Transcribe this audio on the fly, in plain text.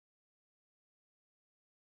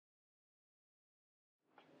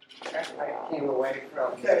I came away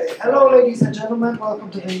from. Okay, hello ladies and gentlemen, welcome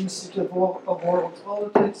to the Institute of World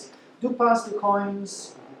Politics. Do pass the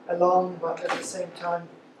coins along, but at the same time,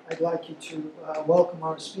 I'd like you to welcome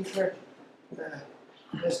our speaker,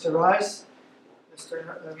 Mr. Rice.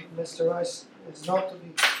 Mr. Rice is not to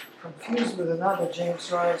be confused with another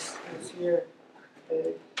James Rice who's here.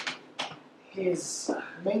 His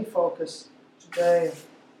main focus today,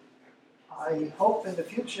 I hope in the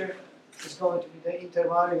future, is going to be the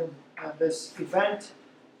Intermarium. This event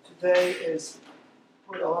today is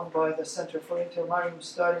put on by the Center for Intermarium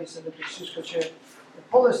Studies and the Kosciuszko Chair in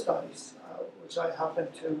Polish Studies, which I happen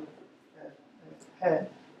to head.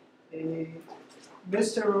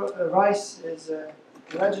 Mr. Rice is a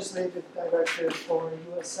legislative director for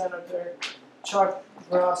U.S. Senator Chuck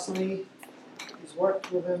Grassley. He's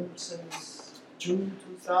worked with him since June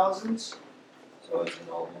 2000, so it's been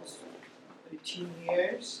almost 18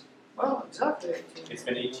 years. Well, exactly 18 years. It's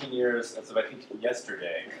been 18 years as of, I think,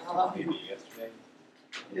 yesterday. Maybe yesterday.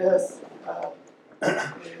 Yes.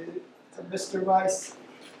 Mr. Rice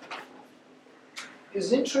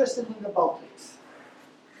is interested in the Baltics.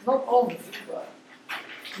 Not only, but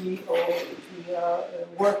he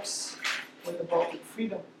works with the Baltic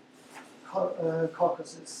Freedom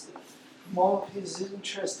Caucasus. He's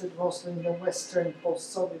interested mostly in the Western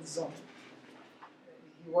post-Soviet zone.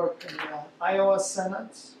 He worked in the Iowa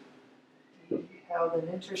Senate. He held an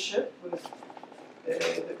internship with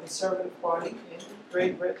the Conservative Party in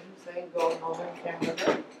Great Britain, thank God, not in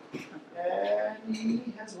Canada. And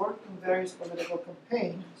he has worked in various political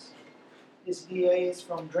campaigns. His BA is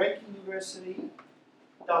from Drake University,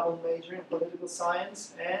 double major in political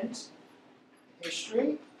science and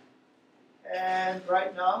history. And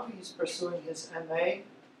right now he's pursuing his MA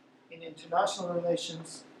in international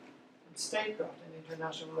relations and statecraft in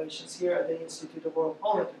international relations here at the Institute of World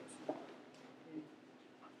Politics.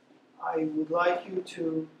 I would like you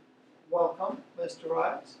to welcome Mr.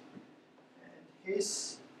 Rice. And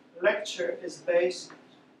his lecture is based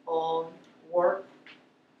on work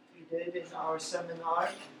he did in our seminar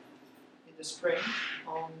in the spring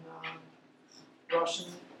on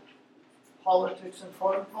Russian politics and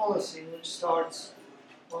foreign policy, which starts,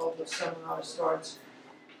 well, the seminar starts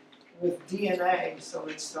with DNA, so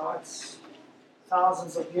it starts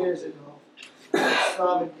thousands of years ago.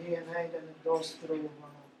 Slavic DNA, then it goes through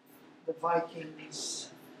the Vikings,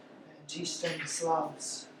 Eastern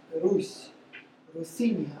Slavs, Rus,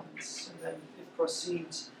 Ruthenians, and then it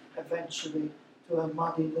proceeds eventually to a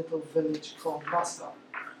muddy little village called Moscow,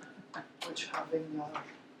 which having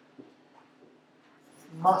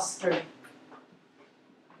mastered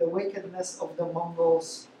the wickedness of the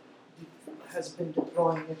Mongols has been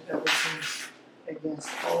deploying it ever since against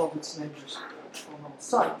all of its neighbors on all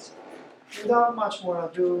sides. Without much more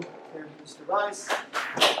ado, here's Mr. Rice.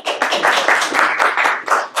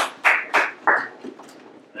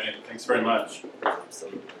 Right, thanks very much.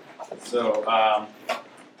 So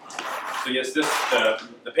yes,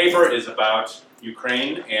 the paper is about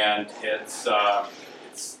Ukraine and its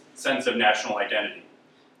sense of national identity.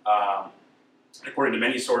 According to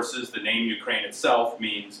many sources, the name Ukraine itself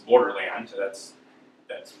means borderland. That's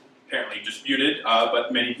apparently disputed,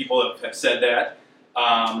 but many people have said that.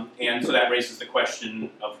 And so that raises the question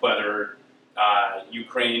of whether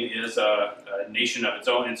Ukraine is a nation of its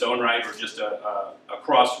own right, or just a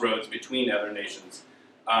crossroads between other nations.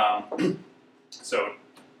 So,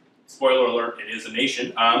 spoiler alert: it is a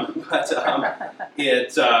nation, but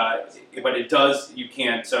it does. You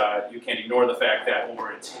can't ignore the fact that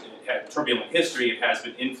over its turbulent history, it has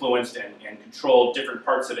been influenced and controlled different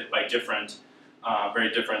parts of it by different, very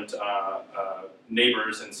different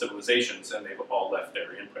neighbors and civilizations, and they've all left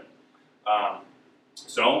their imprint.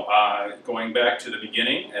 So, going back to the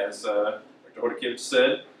beginning, as Dr. Hodakevich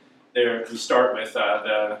said, there we start with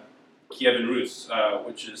the Kievan Rus,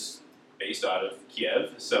 which is based out of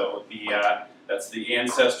Kiev. So that's the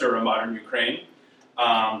ancestor of modern Ukraine,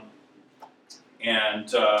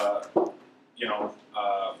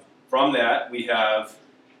 from that we had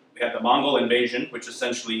the Mongol invasion, which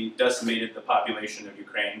essentially decimated the population of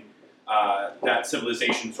Ukraine. That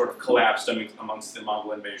civilization sort of collapsed amongst the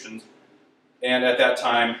Mongol invasions. And at that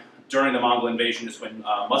time, during the Mongol invasion, is when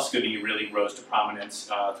Muscovy really rose to prominence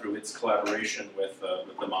through its collaboration with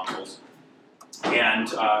the Mongols.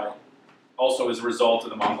 And also as a result of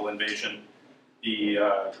the Mongol invasion, the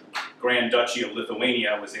Grand Duchy of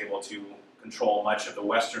Lithuania was able to control much of the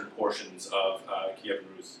western portions of Kievan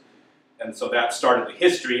Rus. And so that started the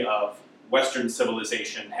history of Western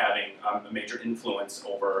civilization having a major influence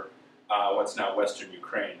over what's now Western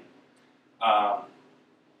Ukraine.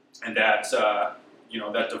 And that,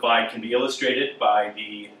 that divide can be illustrated by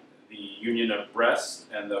the Union of Brest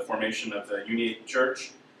and the formation of the Uniate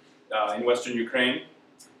Church in Western Ukraine.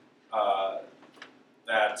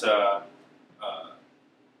 That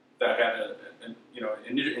had and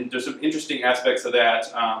there's some interesting aspects of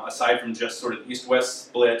that, aside from just sort of East-West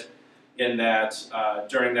split, in that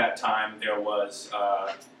during that time there was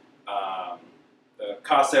the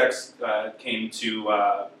Cossacks came to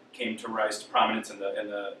rise to prominence in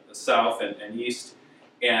the south and east,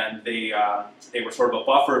 and they were sort of a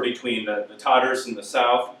buffer between the Tatars in the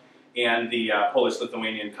south and the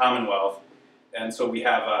Polish-Lithuanian Commonwealth, and so we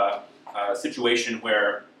have a situation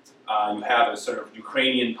where you have a sort of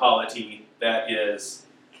Ukrainian polity that is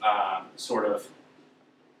sort of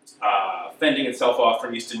fending itself off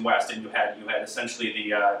from east and west, and you had essentially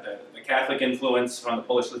the Catholic influence from the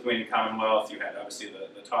Polish-Lithuanian Commonwealth. You had obviously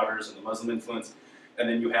the Tatars and the Muslim influence, and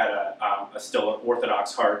then you had a still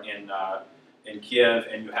Orthodox heart in Kiev,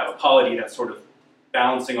 and you have a polity that's sort of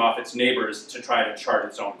balancing off its neighbors to try to chart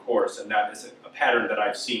its own course, and that is a pattern that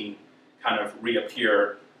I've seen kind of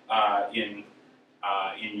reappear in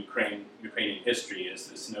Ukrainian history, is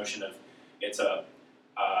this notion of it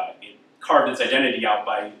carved its identity out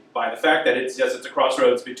by the fact that it's a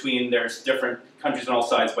crossroads between there's different countries on all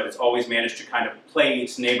sides, but it's always managed to kind of play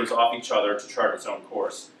its neighbors off each other to chart its own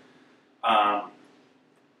course.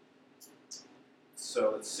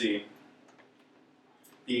 So let's see.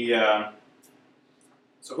 So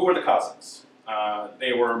who were the Cossacks?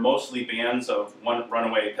 They were mostly bands of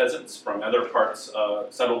runaway peasants from other parts,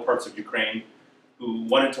 settled parts of Ukraine, who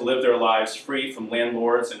wanted to live their lives free from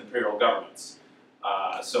landlords and imperial governments.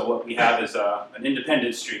 So what we have is an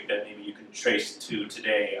independent streak that maybe you can trace to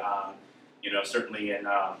today. Certainly in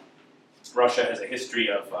Russia has a history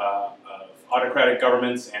of autocratic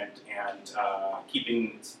governments and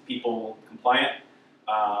keeping people compliant.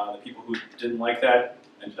 The people who didn't like that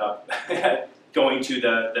ended up going to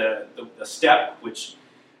the steppe, which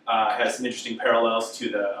has some interesting parallels to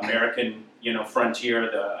the American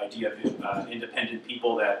frontier, the idea of independent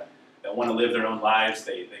people that want to live their own lives.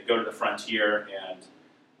 They go to the frontier, and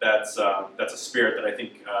that's a spirit that I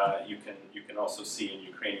think you can also see in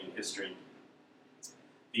Ukrainian history.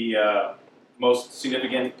 The most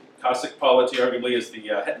significant Cossack polity, arguably, is the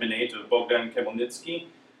hetmanate of Bogdan Khmelnytsky.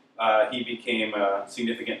 He became a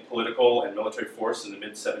significant political and military force in the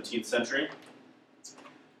mid-17th century.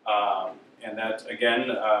 And that, again,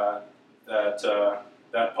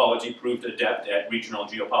 that polity proved adept at regional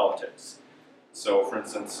geopolitics. So, for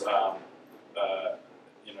instance,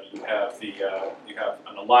 you have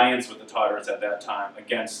an alliance with the Tatars at that time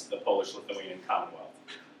against the Polish-Lithuanian Commonwealth.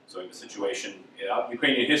 So, in the situation in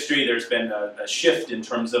Ukrainian history, there's been a shift in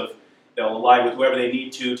terms of they'll ally with whoever they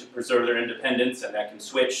need to preserve their independence, and that can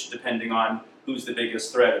switch depending on who's the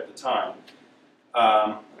biggest threat at the time.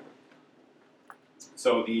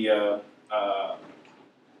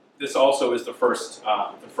 This also is the first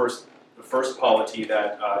polity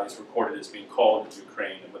that is recorded as being called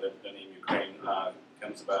Ukraine, and where the name Ukraine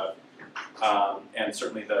comes about. And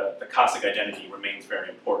certainly the Cossack identity remains very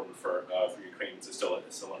important for Ukrainians. It's still an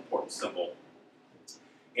important symbol.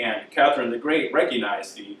 And Catherine the Great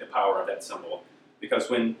recognized the power of that symbol, because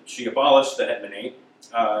when she abolished the hetmanate,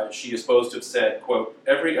 she is supposed to have said, quote,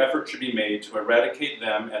 "Every effort should be made to eradicate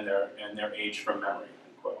them and their age from memory,"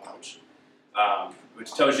 unquote,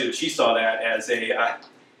 which tells you that she saw that as a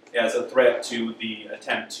threat to the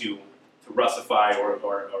attempt to Russify or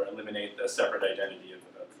eliminate the separate identity of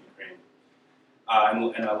Ukraine.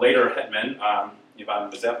 And a later hetman, Ivan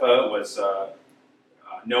Mazepa, was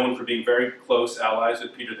known for being very close allies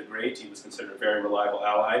with Peter the Great. He was considered a very reliable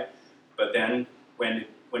ally. But then, when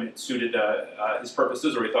it suited his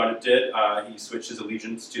purposes, or he thought it did, he switched his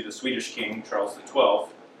allegiance to the Swedish king, Charles XII.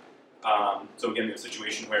 So again, we have a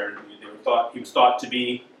situation where he was thought to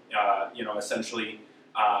be, essentially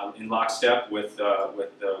in lockstep with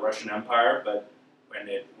the Russian Empire. But when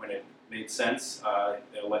it made sense,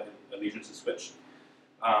 the allegiances switched.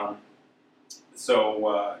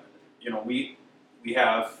 We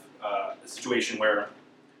have a situation where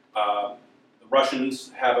the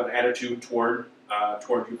Russians have an attitude toward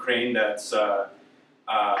Ukraine that's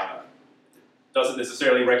doesn't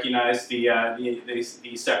necessarily recognize the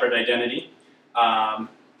separate identity.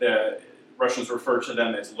 The Russians refer to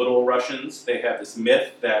them as Little Russians. They have this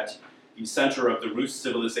myth that the center of the Rus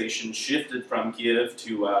civilization shifted from Kiev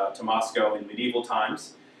to Moscow in medieval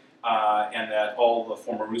times, and that all the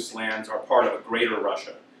former Rus lands are part of a greater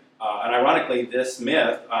Russia. And ironically, this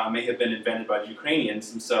myth may have been invented by the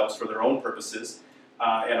Ukrainians themselves for their own purposes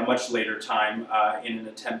at a much later time in an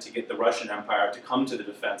attempt to get the Russian Empire to come to the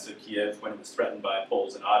defense of Kiev when it was threatened by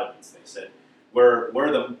Poles and Ottomans. They said, we're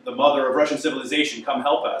the mother of Russian civilization, come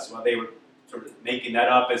help us. Well, they were sort of making that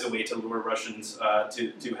up as a way to lure Russians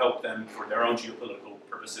to help them for their own geopolitical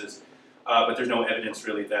purposes. But there's no evidence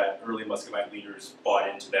really that early Muscovite leaders bought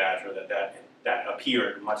into that, or that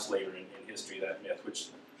appeared much later in history, that myth, which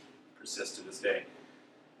persists to this day.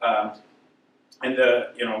 And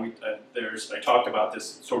I talked about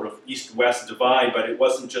this sort of east-west divide, but it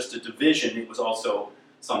wasn't just a division, it was also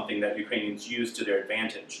something that Ukrainians used to their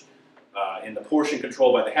advantage. In the portion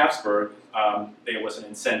controlled by the Habsburg, there was an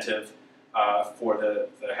incentive for the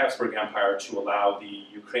Habsburg Empire to allow the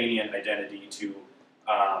Ukrainian identity to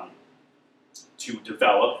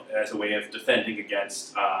develop as a way of defending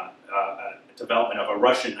against development of a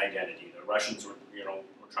Russian identity. The Russians were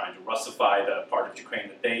trying to Russify the part of Ukraine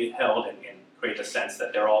that they held and create a sense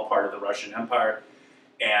that they're all part of the Russian Empire,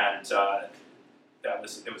 and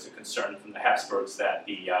it was a concern from the Habsburgs that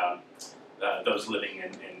those living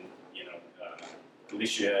in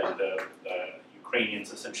Galicia and the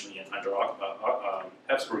Ukrainians essentially under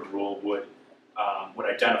Habsburg rule would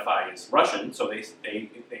identify as Russian. So they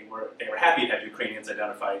were happy to have Ukrainians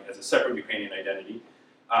identify as a separate Ukrainian identity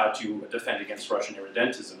to defend against Russian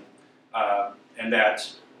irredentism, and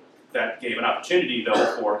that gave an opportunity,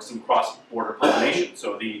 though, for some cross-border pollination.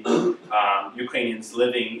 So the Ukrainians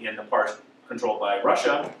living in the part controlled by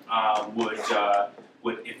Russia would,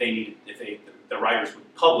 if the writers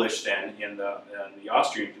would publish then in the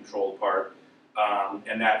Austrian-controlled part,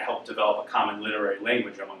 and that helped develop a common literary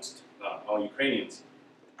language amongst all Ukrainians.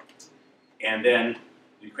 And then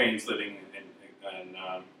the Ukrainians living in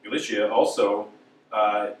Galicia also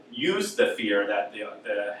used the fear that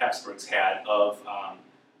the Habsburgs had of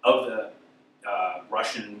the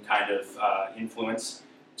Russian kind of influence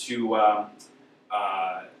to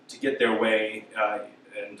get their way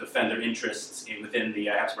and defend their interests within the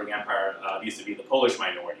Habsburg Empire vis-a-vis the Polish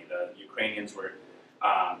minority. The Ukrainians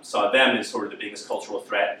saw them as sort of the biggest cultural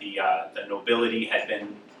threat. The nobility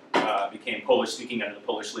became Polish-speaking under the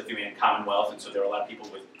Polish-Lithuanian Commonwealth, and so there were a lot of people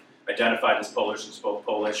who identified as Polish and spoke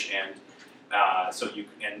Polish, and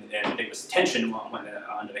there was tension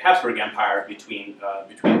under the Habsburg Empire between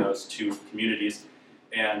those two communities,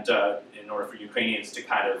 and in order for Ukrainians to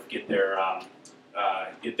kind of get their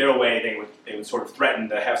way, they would sort of threaten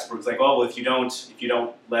the Habsburgs, like, oh, well, if you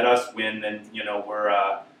don't let us win, then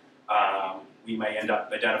we may end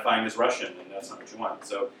up identifying as Russian, and that's not what you want.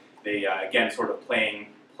 So they again sort of playing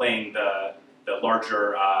the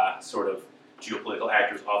larger sort of geopolitical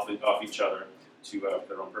actors off each other to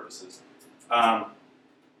their own purposes.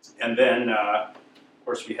 And then, of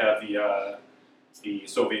course, we have the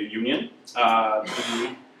Soviet Union.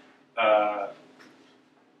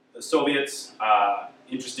 The Soviets,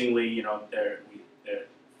 interestingly, they're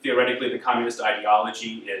theoretically the communist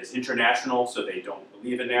ideology is international, so they don't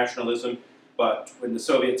believe in nationalism. But when the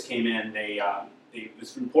Soviets came in, it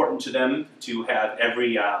was important to them to have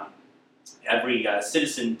every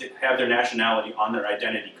citizen have their nationality on their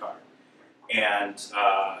identity card. And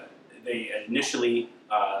they initially,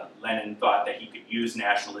 Lenin thought that he could use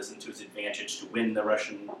nationalism to his advantage to win the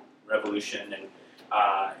Russian Revolution,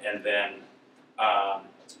 and then,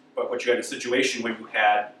 but what you had a situation where you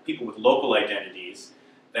had people with local identities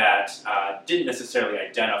that didn't necessarily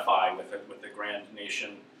identify with the grand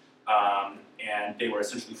nation, and they were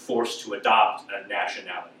essentially forced to adopt a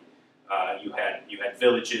nationality. You had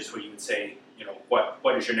villages where you would say,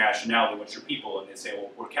 what is your nationality? What's your people? And they'd say,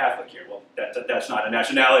 well, we're Catholic here. Well, that's not a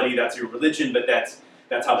nationality. That's your religion. But that's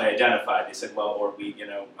how they identified. They said, well, or we,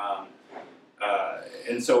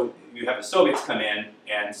 and so you have the Soviets come in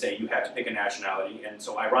and say you have to pick a nationality. And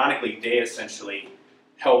so ironically, they essentially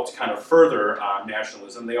helped kind of further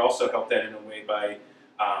nationalism. They also helped that in a way by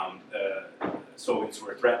the Soviets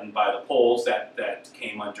were threatened by the Poles that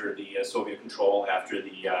came under the Soviet control after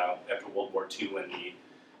World War II and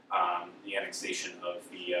the annexation of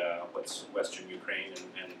the what's Western Ukraine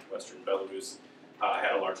and Western Belarus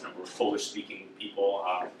had a large number of Polish-speaking people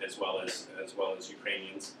as well as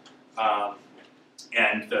Ukrainians,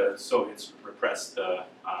 and the Soviets repressed the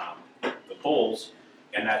Poles,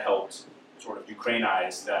 and that helped sort of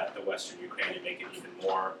Ukrainize the Western Ukraine and make it even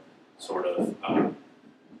more sort of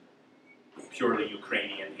purely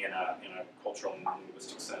Ukrainian in a cultural and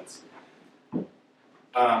linguistic sense.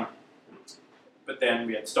 But then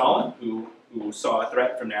we had Stalin, who saw a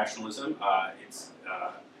threat from nationalism.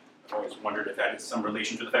 I've always wondered if that had some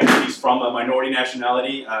relation to the fact that he's from a minority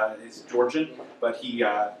nationality, he's Georgian, but he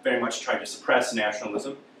very much tried to suppress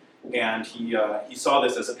nationalism. And he saw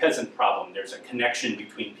this as a peasant problem. There's a connection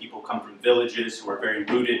between people who come from villages who are very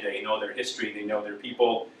rooted, they know their history, they know their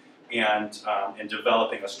people, and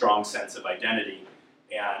developing a strong sense of identity.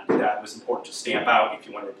 And that was important to stamp out if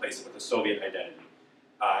you want to replace it with a Soviet identity.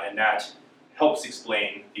 And that helps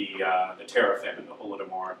explain the terror famine, the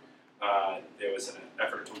Holodomor. There was an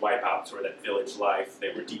effort to wipe out sort of that village life.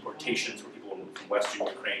 There were deportations where people were moved from western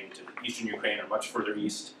Ukraine to eastern Ukraine or much further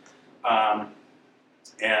east.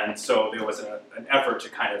 And so there was an effort to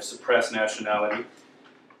kind of suppress nationality,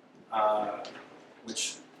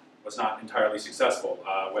 which was not entirely successful.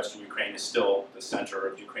 Western Ukraine is still the center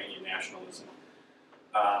of Ukrainian nationalism.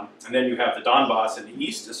 And then you have the Donbass in the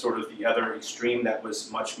east as sort of the other extreme that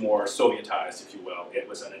was much more Sovietized, if you will. It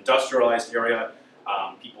was an industrialized area.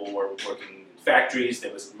 People were working in factories.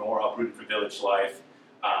 There was more uprooted for village life.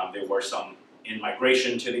 There were some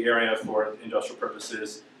in-migration to the area for industrial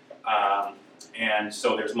purposes. And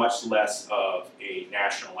so there's much less of a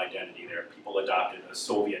national identity there. People adopted a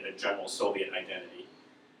general Soviet identity.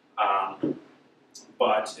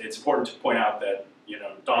 But it's important to point out that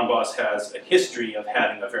Donbass has a history of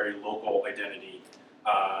having a very local identity,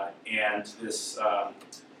 and this, the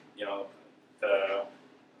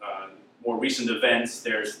more recent events.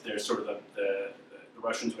 There's sort of the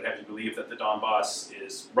Russians would have you believe that the Donbass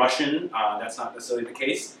is Russian. That's not necessarily the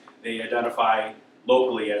case. They identify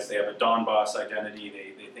locally as they have a Donbass identity.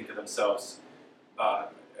 They think of themselves,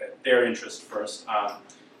 their interest first.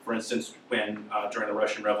 For instance, when during the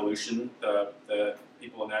Russian Revolution, the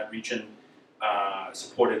people in that region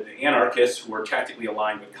supported the anarchists who were tactically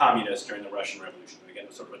aligned with communists during the Russian Revolution. Again, it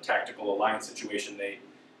was sort of a tactical alliance situation. They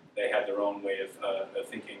had their own way of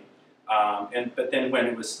thinking. But then when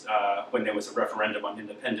there was a referendum on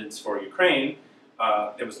independence for Ukraine,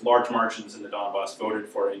 there was large margins in the Donbass voted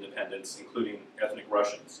for independence, including ethnic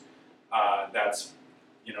Russians.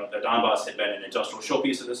 The Donbass had been an industrial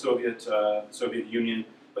showpiece of the Soviet Union,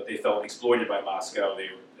 but they felt exploited by Moscow. They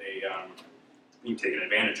being taken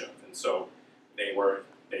advantage of, and so they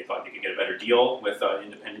thought they could get a better deal with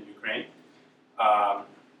independent Ukraine.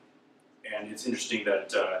 And it's interesting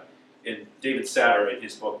that in David Satter, in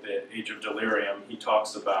his book *The Age of Delirium*, he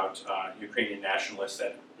talks about Ukrainian nationalists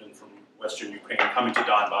that have been from Western Ukraine coming to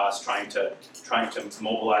Donbass, trying to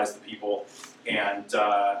mobilize the people, and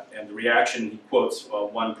the reaction. He quotes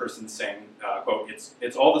one person saying, "quote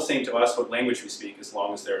It's all the same to us what language we speak, as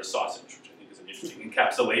long as there is sausage," which I think is an interesting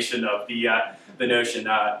encapsulation of the notion.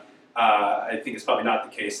 I think it's probably not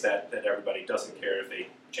the case that everybody doesn't care if they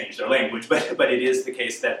change their language, but it is the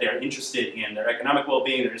case that they're interested in their economic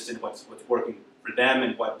well-being, they're interested in what's working for them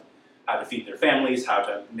and how to feed their families, how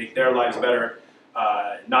to make their lives better.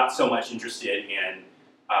 Not so much interested in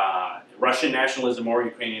Russian nationalism or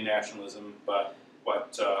Ukrainian nationalism, but how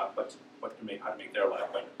to make their life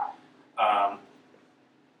better.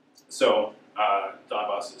 So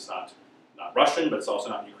Donbass is not Russian, but it's also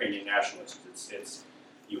not Ukrainian nationalist.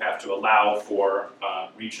 You have to allow for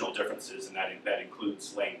regional differences, and that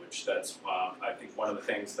includes language. That's I think one of the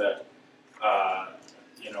things that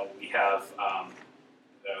we have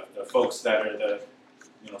the folks that are the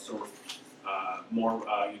sort of more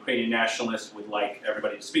Ukrainian nationalists would like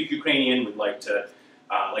everybody to speak Ukrainian. Would like to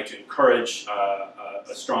encourage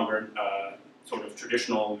a stronger sort of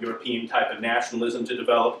traditional European type of nationalism to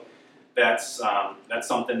develop. That's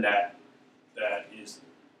something that is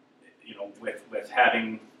with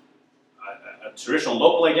having a traditional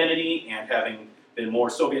local identity and having been more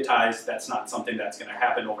Sovietized, that's not something that's going to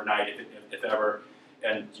happen overnight, if ever.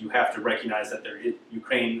 And you have to recognize that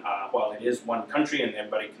Ukraine, while it is one country and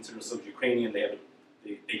everybody considers themselves Ukrainian, they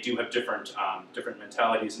do have different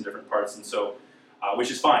mentalities in different parts, and so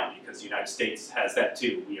which is fine because the United States has that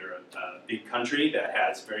too. We are a big country that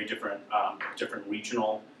has very different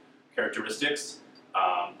regional characteristics.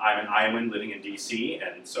 I'm an Iowan living in D.C.,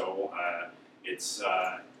 and so it's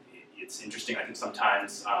interesting. I think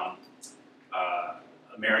sometimes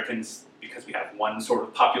Americans, because we have one sort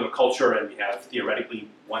of popular culture and we have theoretically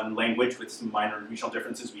one language with some minor regional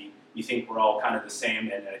differences, we think we're all kind of the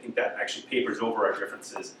same, and I think that actually papers over our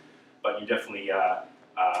differences. But you definitely,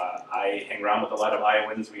 I hang around with a lot of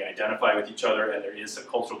Iowans. We identify with each other, and there is a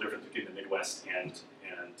cultural difference between the Midwest and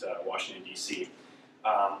Washington, D.C.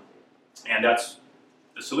 And that's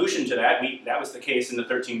the solution to that. That was the case in the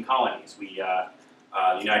 13 colonies. The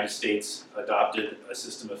United States adopted a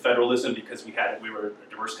system of federalism because we were a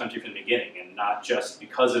diverse country from the beginning, and not just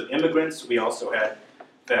because of immigrants. We also had, in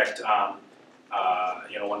fact,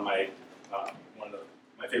 one of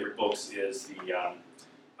my favorite books is the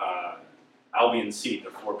Albion Seat,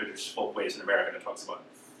 the Four British Folkways in America. That talks about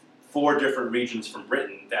 4 different regions from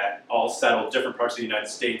Britain that all settled different parts of the United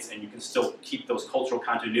States, and you can still keep those cultural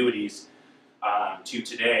continuities to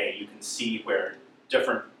today. You can see where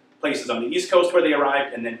different places on the East Coast where they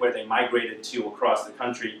arrived and then where they migrated to across the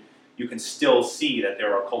country, you can still see that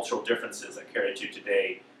there are cultural differences that carry to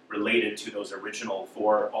today related to those original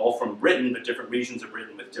four, all from Britain, but different regions of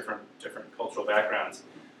Britain with different cultural backgrounds.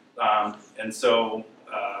 And so,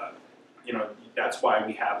 that's why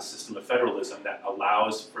we have a system of federalism that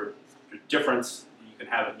allows for difference.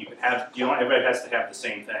 Everybody has to have the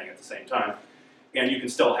same thing at the same time. And you can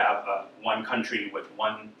still have one country with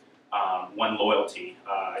one loyalty.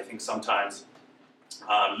 I think sometimes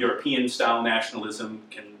European-style nationalism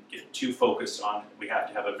can get too focused on, we have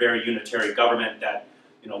to have a very unitary government that,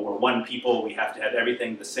 we're one people, we have to have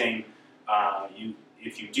everything the same.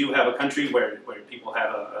 If you do have a country where people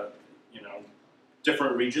have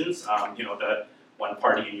different regions, the one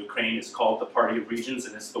party in Ukraine is called the Party of Regions,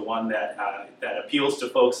 and it's the one that appeals to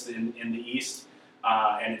folks in the East,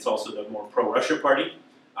 and it's also the more pro-Russia party.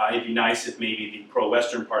 It'd be nice if maybe the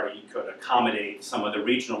pro-Western party could accommodate some of the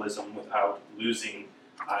regionalism without losing.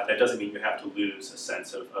 That doesn't mean you have to lose a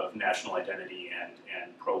sense of national identity and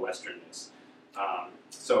pro-Westernness.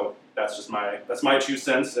 So that's just my 2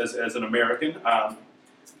 cents as an American.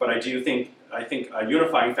 But I think a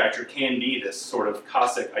unifying factor can be this sort of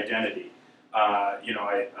Cossack identity.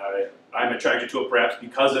 I'm attracted to it perhaps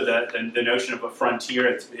because of the notion of a frontier.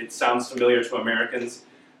 It sounds familiar to Americans,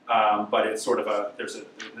 but it's sort of there's the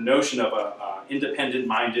notion of a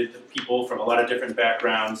independent-minded people from a lot of different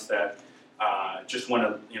backgrounds that just want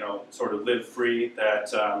to sort of live free.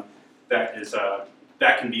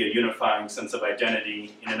 That can be a unifying sense of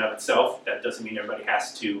identity in and of itself. That doesn't mean everybody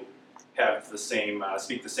has to have the same,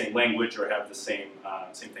 speak the same language or have the same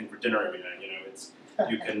thing for dinner every night.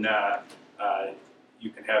 You can have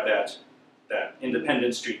that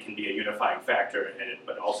independent streak can be a unifying factor,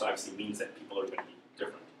 but also obviously means that people are going to be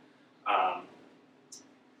different. I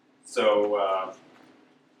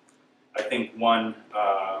think one,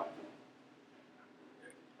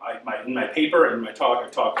 in my paper and my talk,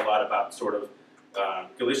 I've talked a lot about sort of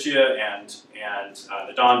Galicia and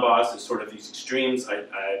the Donbass as sort of these extremes.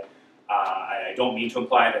 I don't mean to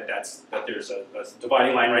imply that there's a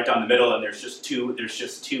dividing line right down the middle, and there's just two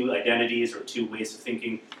identities or two ways of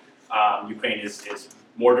thinking. Ukraine is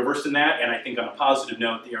more diverse than that, and I think on a positive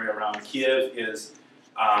note, the area around Kiev is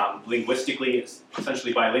linguistically it's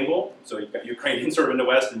essentially bilingual. So you've got Ukrainians sort of in the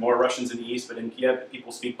west and more Russians in the east, but in Kiev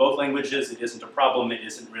people speak both languages. It isn't a problem. It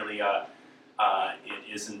isn't really it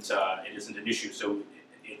isn't an issue. So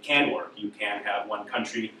it can work. You can have one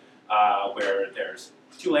country where there's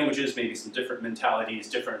 2 languages, maybe some different mentalities,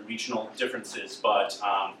 different regional differences, but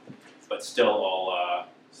still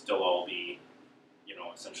all be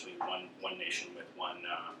essentially one nation with one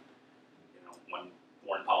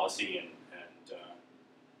foreign policy, and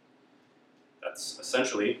that's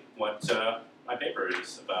essentially what my paper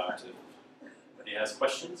is about. If anybody has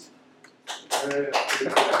questions?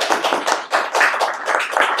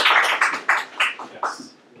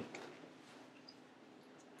 Yes.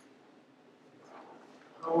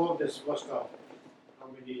 How old is Moscow? How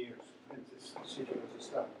many years when this city was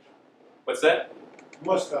established? What's that?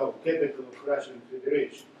 Moscow, capital of Russian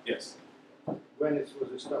Federation. Yes. When it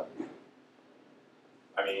was established?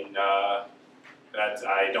 I mean, that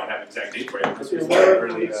I don't have exact date for you because it's Okay, not well,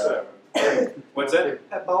 really. it's, What's that?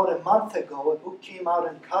 About a month ago, a book came out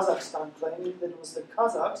in Kazakhstan claiming that it was the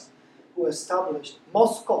Kazakhs who established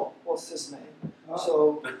Moscow was his name.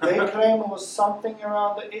 So they claim it was something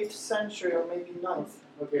around the 8th century or maybe 9th.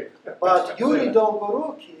 Okay. But Yuri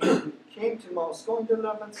Dolgoruki came to Moscow in the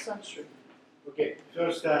 11th century. Okay,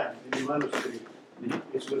 first time in the monastery,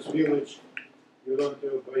 it was village, you don't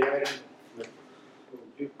have Boyarin, but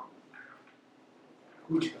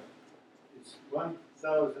Kuchka. It's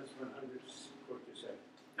 1147.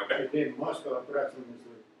 Okay. Again, Moscow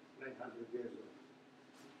approximately 900 years old.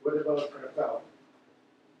 What about Krakow?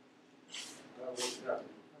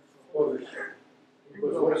 Polish.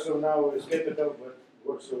 Because Warsaw now is capital, but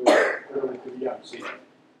Warsaw is relatively young city.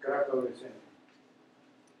 Krakow is in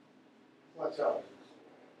 1,000.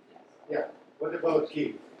 Yeah. What about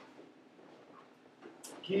Kiev?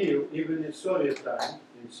 Kiev, even in Soviet time,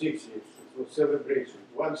 in 60s, it was celebration,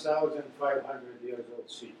 1,500 years old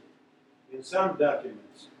city. In some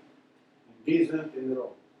documents, in Byzant, in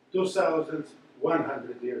Rome,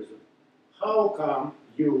 2,100 years old. How come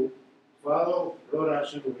you follow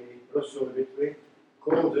pro-Russian way, pro-Soviet way,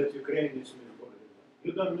 call that Ukraine is in Borderland?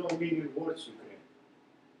 You don't know meaning words Ukraine.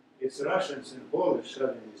 It's Russians and Polish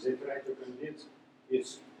suddenly, they try to convince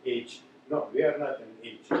it's H. No, we are not an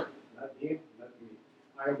H. Not him, not me.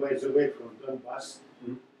 I'm, by the way, from Donbass.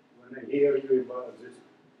 When I hear you about this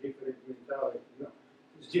different mentality, no.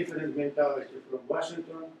 It's different mentality from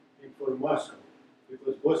Washington and from Moscow.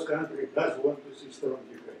 Because both countries does want to see strong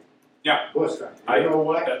Ukraine. Yeah. Both countries. You know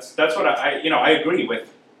why? That's what I agree with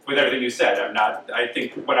everything you said. I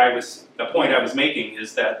think the point I was making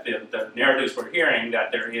is that the narratives we're hearing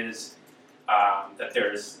that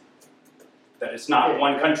that it's not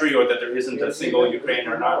one country or that there isn't a single Ukraine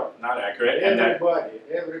are not accurate, and that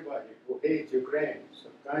Everybody who hates Ukraine,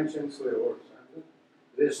 subconsciously or something,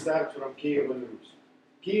 they start from Kiev and Rus.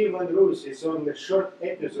 Kiev and Rus is only a short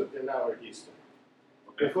episode in our history.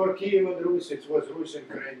 Before Kiev and Rus, it was Rus and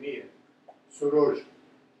Crimea, Surozh,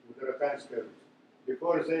 Reconciling.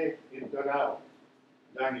 Before that, in Donau,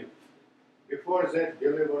 Danube. Before that,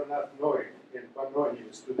 believe or not, Nori in Pannonia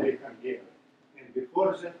is today Hungary. And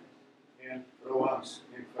before that, in Provence,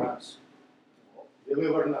 in France.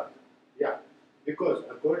 Believe or not. Yeah. Because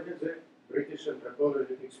according to the British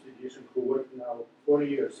anthropological expedition who worked now 4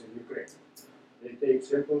 years in Ukraine, they take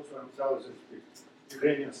samples from thousands of people.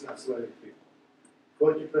 Ukrainians, not Slavic people.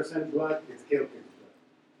 40% blood is Celtic blood.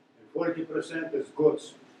 And 40% is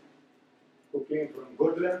Goths, who came from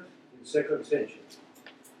Borderland in 2nd century.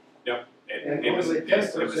 Yep. And It was only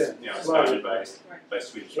 10% founded by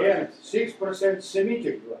Swedish. And 6%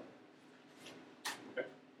 Semitic blood.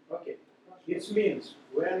 Okay. It means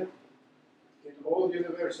when in all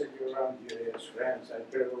universities around US, France, I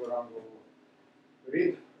travel around the world,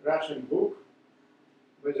 read Russian book,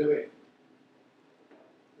 by the way,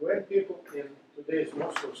 when people in today's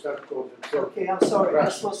Moscow start calling themselves Okay, I'm sorry, this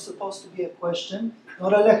Russian. was supposed to be a question,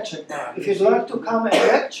 not a lecture. If you'd like to come and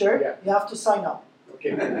lecture, you have to sign up.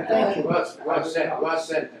 Okay. Thank you. Last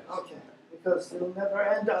sentence. Okay, because it'll never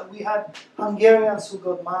end. We had Hungarians who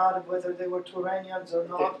got mad whether they were Turanians or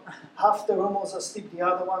not. Half the room was asleep, the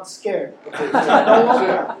other one scared. Okay, so,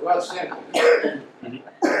 last sentence.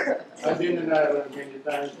 I've been in Ireland many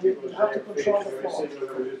times because You I have to have control faced the very flow.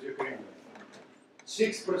 similar with Ukraine.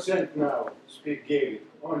 6% now speak Gaelic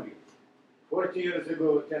only. 40 years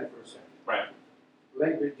ago, 10%. Right.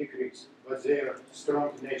 Language decreased, but they are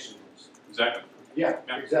strong nationalists. Exactly. Yeah,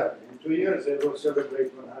 Yeah. exactly. In 2 years, they will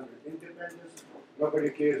celebrate 100 independence. Nobody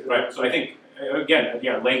cares. Right. So I think again,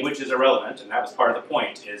 language is irrelevant, and that was part of the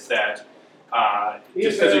point. Is that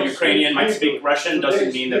just because a Ukrainian might speak Russian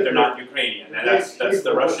doesn't mean that they're not Ukrainian, and that's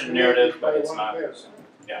the Russian narrative, but it's not.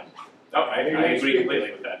 Yeah. Oh, I agree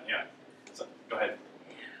completely with that. Yeah. So go ahead.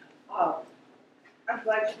 I'm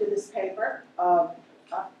glad you did this paper. I'm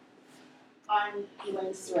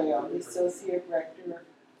Elaine Soraya, I'm the Associate Rector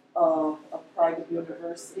of a private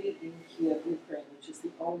university in Kiev, Ukraine, which is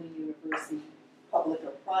the only university, public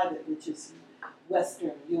or private, which is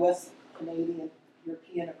Western, US, Canadian,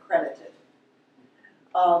 European accredited.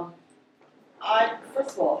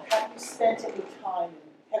 First of all, have you spent any time,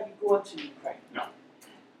 have you gone to Ukraine? No.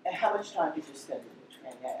 And how much time did you spend in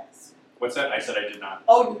Ukraine, may I ask? What's that? I said I did not.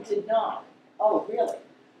 Oh, you did not? Oh, really?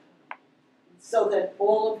 So that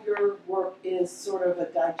all of your work is sort of a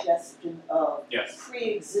digestion of Yes.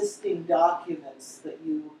 pre-existing documents that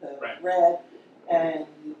you have Right. read, and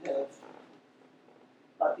you have,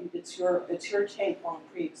 it's your take on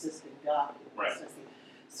pre-existing documents. Right. I see.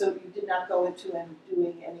 So you did not go into and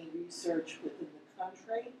doing any research within the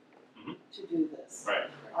country Mhm. to do this? Right.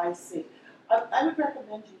 I see. I would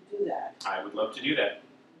recommend you do that. I would love to do that.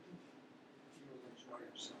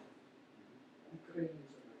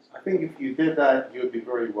 I think if you did that, you would be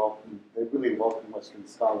very welcome. They really welcome Western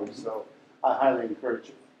scholars, so I highly encourage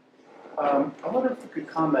it. I wonder if you could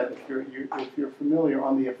comment, if you're familiar,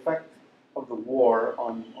 on the effect of the war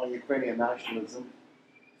on Ukrainian nationalism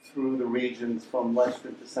through the regions from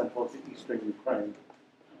western to central to eastern Ukraine,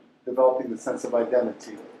 developing the sense of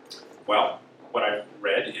identity. Well, what I've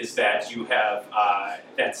read is that you have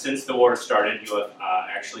that since the war started, you have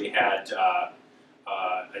actually had a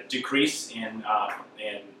decrease in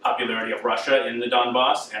popularity of Russia in the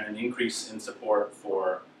Donbass and an increase in support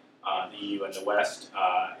for the EU and the West.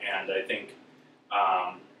 And I think,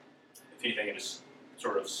 if anything, it has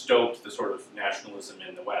sort of stoked the sort of nationalism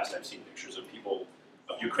in the West. I've seen pictures of people,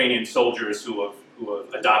 of Ukrainian soldiers who have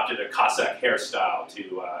adopted a Cossack hairstyle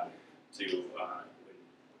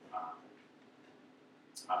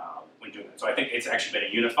when doing that. So I think it's actually been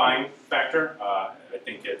a unifying factor. I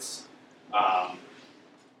think it's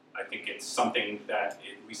something that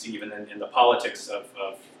we see even in the politics of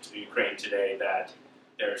Ukraine today, that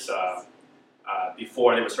there's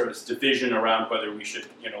before there was sort of this division around whether we should,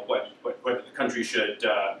 whether the country should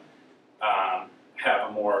have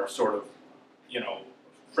a more sort of,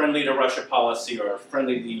 friendly to Russia policy or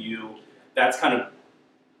friendly to the EU. That's kind of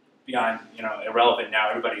beyond, irrelevant now.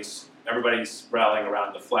 Everybody's rallying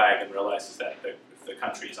around the flag and realizes that if the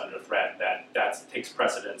country is under threat, that takes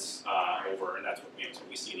precedence over, and that's what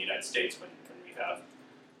we see in the United States when we have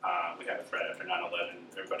we had a threat after 9/11.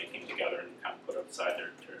 Everybody came together and kind of put aside their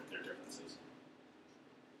differences.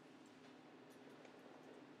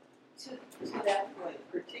 To that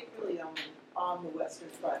point, particularly on the Western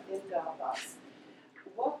Front in Donbass,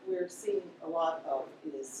 what we're seeing a lot of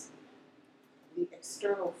is the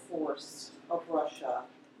external force of Russia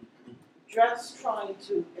just trying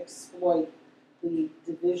to exploit the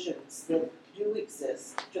divisions that do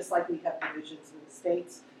exist, just like we have divisions in the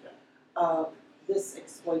States. This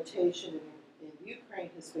exploitation in Ukraine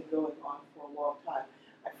has been going on for a long time.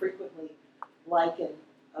 I frequently liken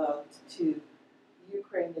to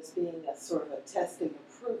Ukraine as being a sort of a testing and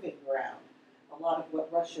proving ground. A lot of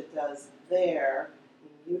what Russia does there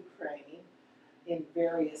in Ukraine in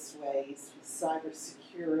various ways,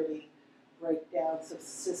 cybersecurity, breakdowns of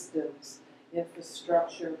systems,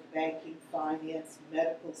 infrastructure, banking, finance,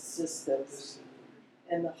 medical systems,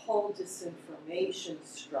 and the whole disinformation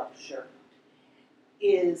structure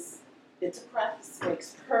it's a practice that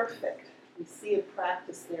makes perfect. We see it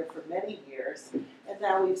practiced there for many years, and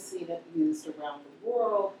now we've seen it used around the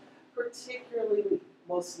world, particularly,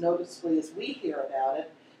 most noticeably as we hear about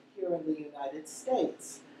it, here in the United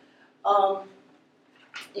States. And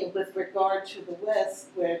with regard to the West,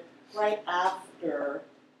 where right after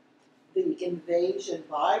the invasion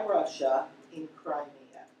by Russia in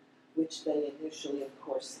Crimea, which they initially, of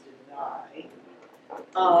course, denied,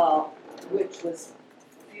 which was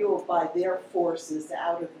fueled by their forces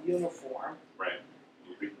out of uniform. Right.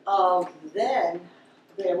 Then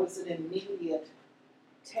there was an immediate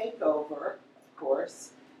takeover, of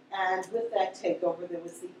course, and with that takeover there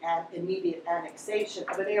was the immediate annexation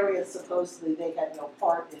of an area supposedly they had no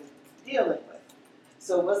part in dealing with.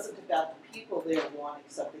 So it wasn't about the people there wanting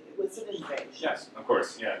something, it was an invasion. Yes, of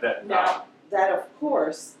course. Yeah. Now, that of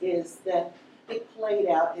course is that it played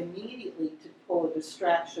out immediately to pull a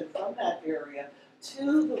distraction from that area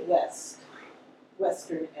to the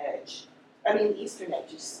eastern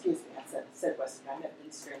edge, excuse me, I said western, I meant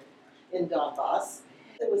eastern, in Donbass.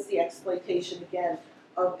 There was the exploitation again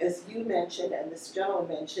of, as you mentioned, and this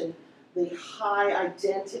gentleman mentioned, the high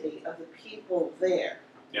identity of the people there.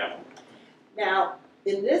 Yeah. Now,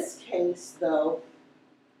 in this case, though,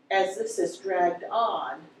 as this has dragged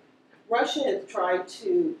on, Russia has tried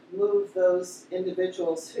to move those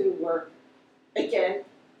individuals who were, again,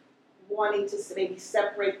 wanting to maybe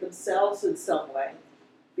separate themselves in some way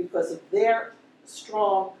because of their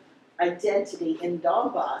strong identity in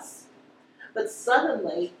Donbass. But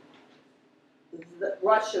suddenly,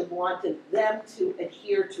 Russia wanted them to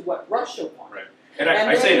adhere to what Russia wanted. Right. And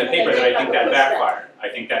I say in the paper that I think that backfired. I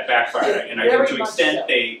think that backfired. And I think to an extent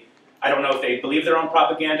I don't know if they believed their own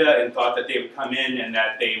propaganda and thought that they would come in and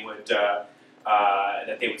that they would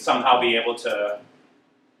somehow be able to,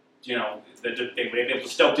 that they would be able to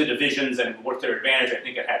stoke the divisions and work to their advantage. I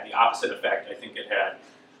think it had the opposite effect. I think it had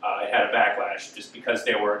a backlash just because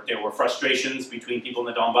there were frustrations between people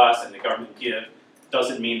in the Donbass and the government in Kiev.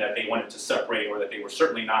 Doesn't mean that they wanted to separate or that they were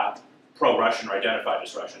certainly not pro-Russian or identified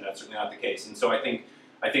as Russian. That's certainly not the case. And so I think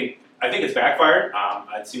it's backfired.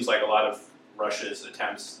 It seems like a lot of Russia's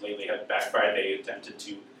attempts lately have backfired. They attempted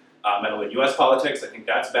to meddle in U.S. politics. I think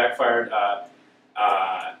that's backfired.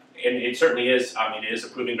 And it certainly is. It is a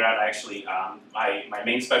proving ground. Actually, my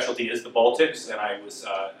main specialty is the Baltics, and I was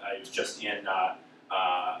just in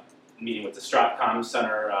meeting with the Stratcom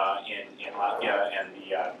Center in Latvia and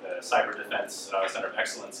the Cyber Defense Center of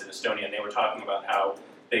Excellence in Estonia, and they were talking about how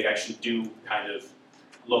they actually do kind of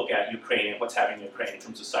look at Ukraine and what's happening in Ukraine in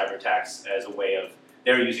terms of cyber attacks as a way of,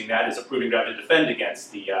 they're using that as a proving ground to defend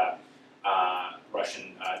against the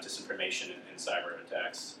Russian disinformation and cyber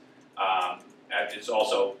attacks. It's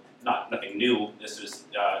also nothing new. This is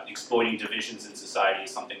exploiting divisions in society,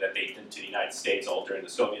 something that they did to the United States all during the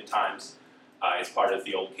Soviet times. It's part of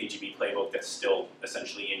the old KGB playbook that's still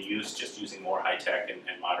essentially in use, just using more high-tech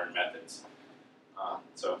and modern methods.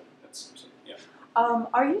 So that's, yeah.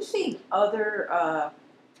 Are you seeing other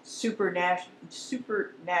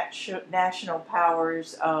national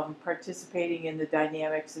powers participating in the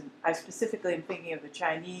dynamics? And I specifically am thinking of the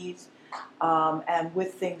Chinese, and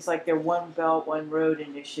with things like their One Belt, One Road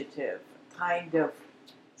initiative, kind of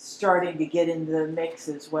starting to get into the mix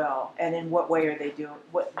as well. And in what way are they doing?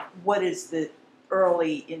 What is the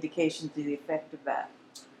early indication to the effect of that?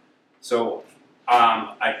 So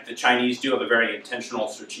the Chinese do have a very intentional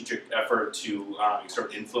strategic effort to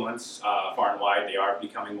exert influence far and wide. They are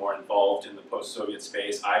becoming more involved in the post-Soviet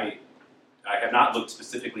space. I have not looked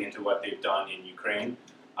specifically into what they've done in Ukraine.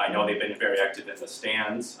 I know they've been very active in the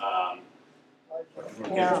stands. I'll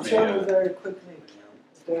tell you very quickly.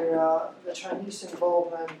 The Chinese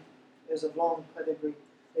involvement is of long pedigree.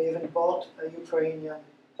 They even bought a Ukrainian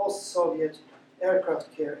post-Soviet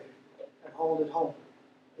aircraft carrier and hold it home.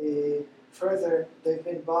 Further, they've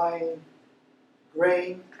been buying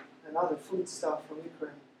grain and other food stuff from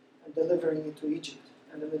Ukraine and delivering it to Egypt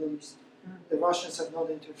and the Middle East. The Russians have not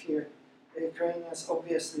interfered. The Ukrainians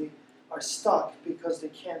obviously are stuck because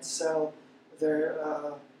they can't sell their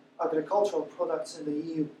agricultural products in the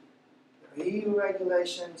EU. There are EU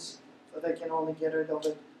regulations, so they can only get rid of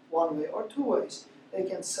it one way or two ways. They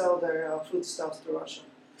can sell their foodstuffs to Russia.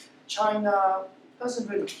 China doesn't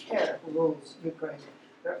really care who rules Ukraine.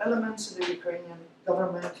 There are elements in the Ukrainian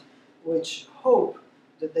government which hope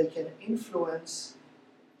that they can influence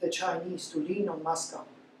the Chinese to lean on Moscow.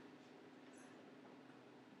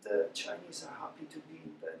 The Chinese are happy to be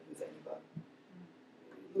in bed with anybody.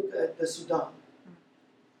 Look at the Sudan.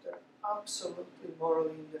 They're absolutely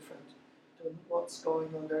morally indifferent to what's going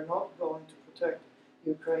on. They're not going to protect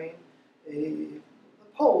Ukraine. The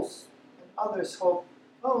Poles and others hope,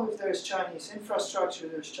 oh, if there's Chinese infrastructure,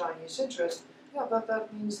 there's Chinese interest. Yeah, but that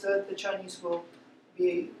means that the Chinese will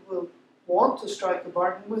want to strike a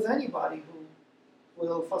bargain with anybody who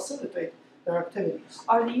will facilitate their activities.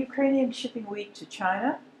 Are the Ukrainians shipping wheat to China?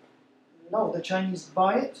 No, the Chinese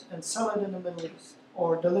buy it and sell it in the Middle East, or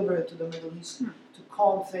deliver it to the Middle East to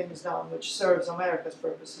calm things down, which serves America's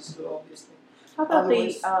purposes too, obviously. How about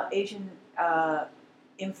Otherwise- the Asian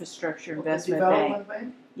Infrastructure The Investment Bank? Development Bank?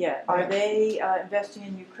 Yeah, are they investing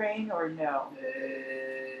in Ukraine or no?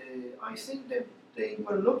 I think that they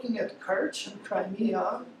were looking at Kerch and Crimea,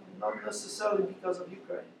 not necessarily because of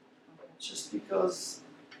Ukraine, just because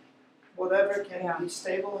whatever can Yeah. be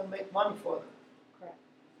stable and make money for them. Correct.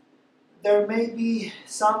 There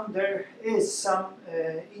is some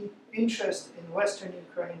interest in Western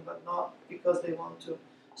Ukraine, but not because they want to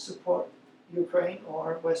support Ukraine or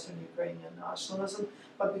Western Ukrainian nationalism,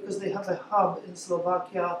 but because they have a hub in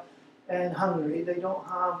Slovakia and Hungary. They don't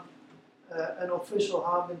have an official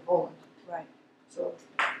hub in Poland. Right. So,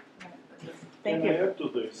 Thank Can I you. add to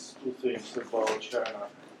this two things about China?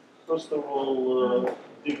 First of all,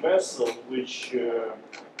 the vessel which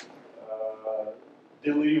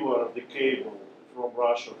delivered the cable from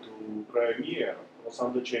Russia to Crimea was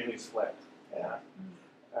under Chinese flag. Yeah?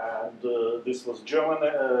 And this was German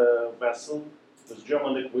vessel with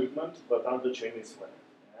German equipment, but under Chinese flag.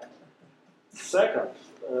 Yeah? Second,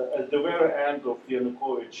 at the very end of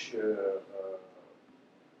Yanukovych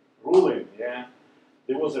ruling, yeah,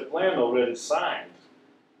 there was a plan already signed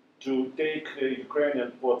to take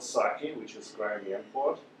Ukrainian port Saki, which is Crimean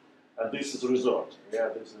port, and this is resort. Yeah,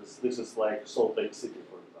 this is like Salt Lake City,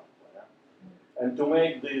 for example. Yeah? And to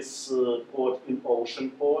make this port an ocean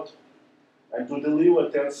port, and to deliver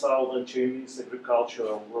 10,000 Chinese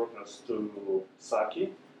agricultural workers to Saki,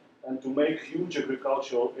 and to make huge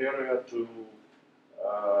agricultural area to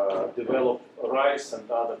develop rice and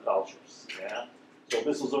other cultures. Yeah? So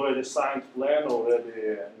this was already signed plan,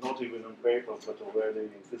 already not even on paper, but already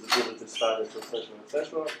in feasibility studies,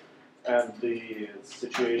 etc. And the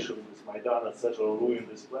situation with Maidan, etc., ruined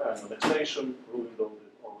this plan. Annexation ruined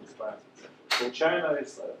all these plans, etc. So China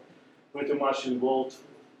is pretty much involved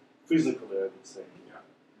physically, I would say. Yeah.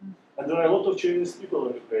 And there are a lot of Chinese people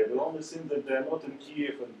in Ukraine. The only thing that they're not in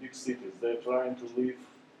Kiev and big cities. They're trying to live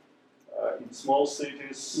in small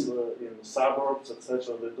cities, in suburbs,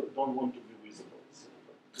 etc. They don't want to be visible.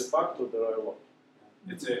 De facto, there are a lot.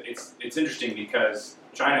 It's interesting because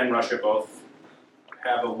China and Russia both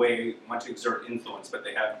have a way much exert influence, but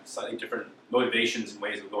they have slightly different motivations and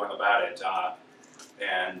ways of going about it,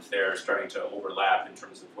 and they're starting to overlap in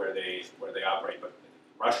terms of where they operate. But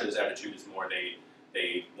Russia's attitude is more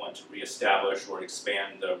they want to reestablish or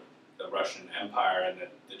expand the Russian Empire, and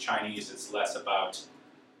the Chinese it's less about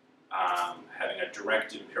having a direct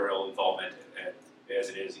imperial involvement as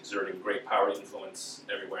it is exerting great power influence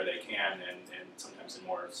everywhere they can, and sometimes in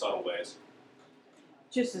more subtle ways.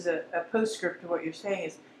 Just as a postscript to what you're saying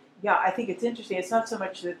is, yeah, I think it's interesting. It's not so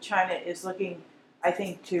much that China is looking, I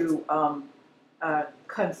think, to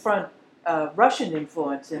confront Russian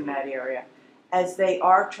influence in that area, as they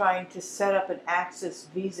are trying to set up an axis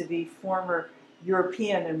vis-a-vis former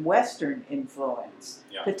European and Western influence,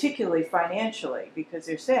 Yeah. particularly financially, because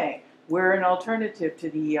they're saying, we're an alternative to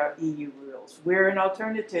the EU rules. We're an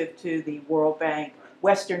alternative to the World Bank,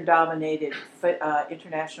 Western-dominated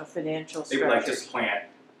international financial They would like to structures. supplant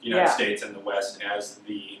the United Yeah. States and the West as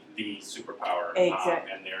the superpower,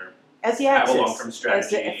 Exactly. and they're As the have a axis, long-term as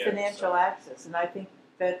strategy, a and financial so- axis, and I think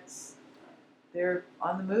they're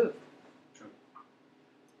on the move.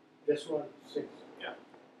 Just one thing. Yeah.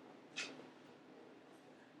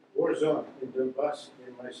 War zone in Donbass,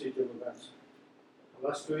 in my city of Lugansk.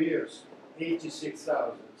 Last 2 years,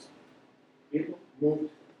 86,000 people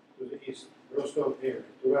moved East Rostov area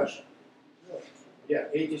to Russia. Yeah,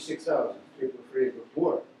 86,000 people afraid of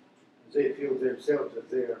war. They feel themselves that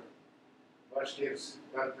they are Bashkirs,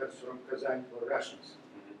 Tatars from Kazan or Russians.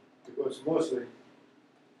 Because mostly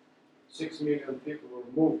 6 million people were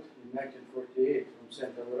moved in 1948 from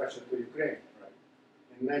Central Russia to Ukraine.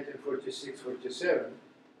 In 1946-47,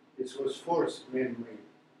 it was forced man-made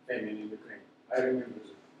famine in Ukraine. I remember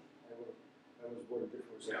that. I was born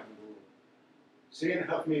before Second World War.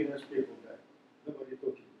 3.5 million people died. Nobody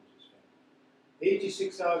talking about this famine.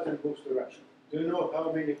 86,000 moved to Russia. Do you know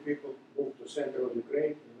how many people moved to central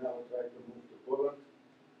Ukraine and now try to move to Poland?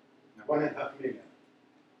 1.5 million.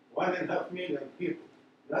 1.5 million people.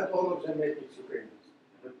 Not all of them ethnic Ukrainians,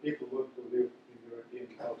 but people want to live in European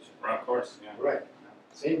culture. Right, of course, yeah. Right.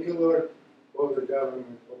 Thank you, Lord. All the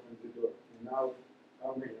government opened the door. And now,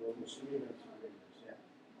 how many? Almost millions of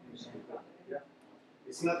Ukrainians. Yeah.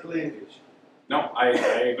 It's not language. No, I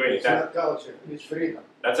agree. It's not culture. It's freedom.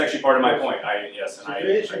 That's actually part of my point.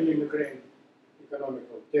 Situation in Ukraine,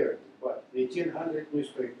 economical terrible, but 1,800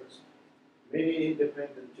 newspapers, many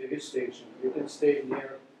independent TV stations. You can stay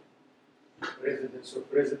near residence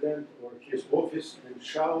of president or his office and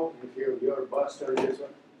shout and feel you're a bastard. This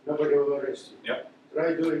one. Nobody will arrest you. Yep.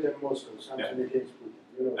 Try do it in Moscow. Something against Putin.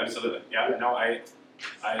 You know. Absolutely. Yeah. No, I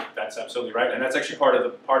that's absolutely right, and that's actually part of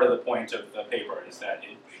the point of the paper is that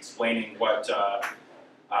explaining what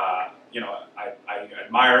I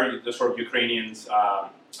admire the sort of Ukrainians'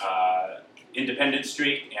 independent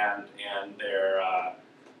streak and their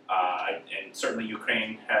and certainly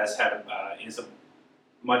Ukraine has had is a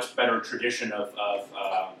much better tradition of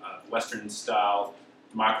Western style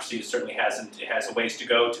democracy. It certainly hasn't. It has a ways to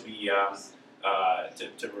go to be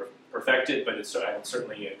to perfect it, but I would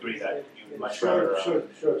certainly agree that you would much rather.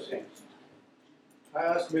 Sure things. I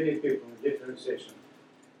asked many people in different sessions,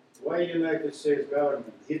 why United States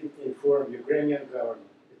government didn't inform Ukrainian government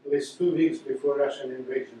at least 2 weeks before Russian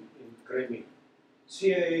invasion in Crimea.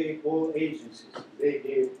 CIA, all agencies, they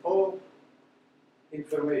gave all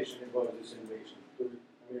information about this invasion to the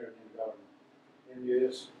American government. And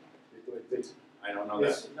US, it like this. I don't know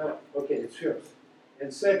that. No, okay, it's first.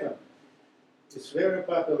 And second, it's very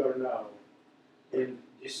popular now in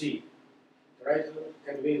DC. Try to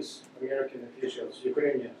convince American officials,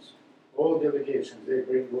 Ukrainians, all delegations, they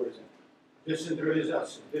bring words in.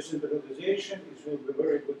 Decentralization. Decentralization will be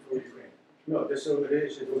very good for Ukraine. No,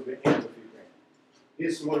 decentralization will be end of Ukraine.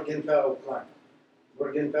 This Morgenthau plan.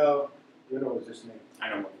 Morgenthau, you know this name. I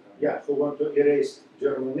don't know. Yeah, who want to erase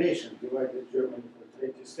German nation, divided Germany for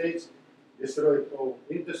 20 states, destroyed all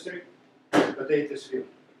industry, potatoes field.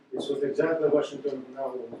 It's what exactly Washington now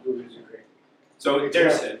wants to do with Ukraine. So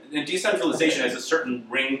decentralization has a certain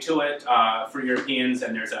ring to it for Europeans,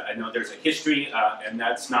 and I know there's a history, and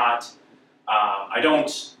that's not. I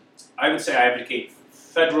would say I advocate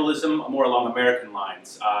federalism more along American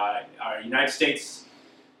lines. Our United States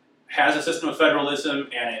has a system of federalism,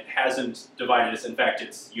 and it hasn't divided us. In fact,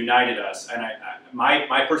 it's united us. And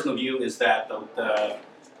my personal view is that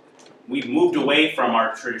we've moved away from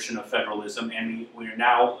our tradition of federalism, and we are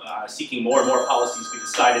now seeking more and more policies to be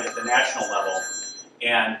decided at the national level.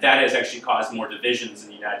 And that has actually caused more divisions in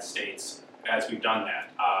the United States as we've done that.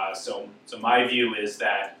 So my view is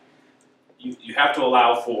that you have to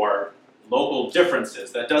allow for local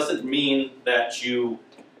differences. That doesn't mean that you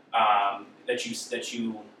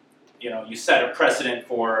set a precedent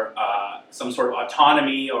for some sort of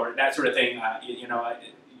autonomy or that sort of thing.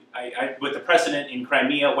 With the precedent in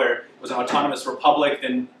Crimea, where it was an autonomous republic,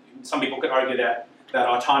 then some people could argue that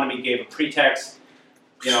autonomy gave a pretext.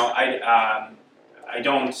 I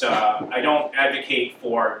don't advocate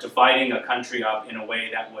for dividing a country up in a way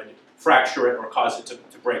that would fracture it or cause it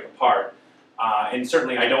to break apart. And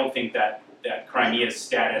certainly, I don't think that Crimea's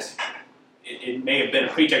status. It may have been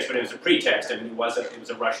a pretext, but it was a pretext. I mean, it was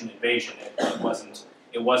a Russian invasion. It wasn't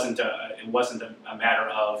a matter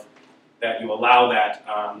of that you allow that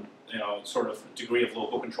sort of degree of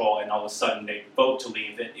local control, and all of a sudden they vote to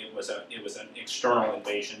leave. It was an external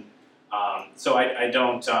invasion. So I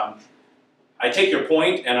don't. I take your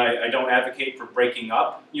point, and I don't advocate for breaking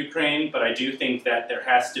up Ukraine, but I do think that there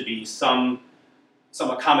has to be some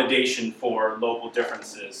accommodation for local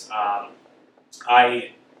differences.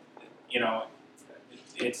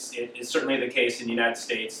 It's certainly the case in the United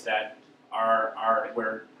States that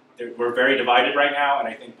we're very divided right now, and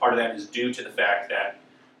I think part of that is due to the fact that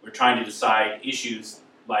we're trying to decide issues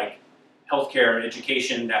like healthcare,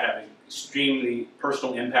 education that have an extremely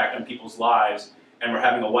personal impact on people's lives, and we're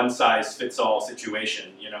having a one-size-fits-all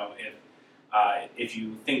situation. If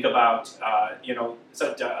you think about a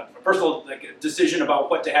personal decision about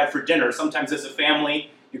what to have for dinner, sometimes as a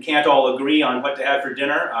family You can't all agree on what to have for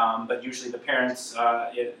dinner, but usually the parents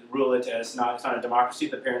rule it as it's not a democracy.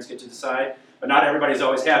 The parents get to decide, but not everybody's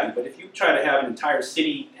always happy. But if you try to have an entire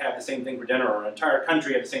city have the same thing for dinner, or an entire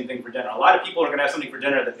country have the same thing for dinner, a lot of people are going to have something for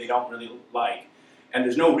dinner that they don't really like, and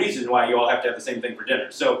there's no reason why you all have to have the same thing for dinner.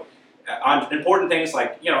 So, on important things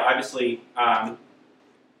like obviously, the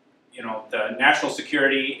national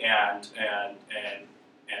security and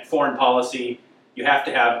foreign policy. You have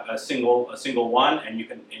to have a single one, and you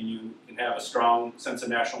can have a strong sense of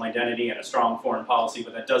national identity and a strong foreign policy.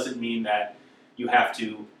 But that doesn't mean that you have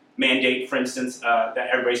to mandate, for instance, that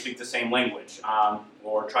everybody speak the same language,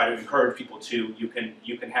 or try to encourage people to.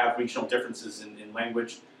 You can have regional differences in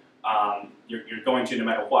language. You're going to no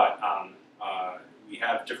matter what. We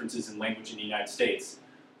have differences in language in the United States.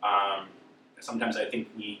 Sometimes I think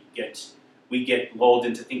we get lulled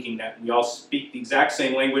into thinking that we all speak the exact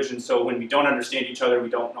same language, and so when we don't understand each other, we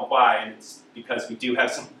don't know why, and it's because we do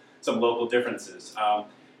have some local differences,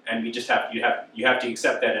 and we just you have to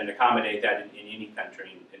accept that and accommodate that in any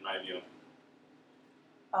country, in my view.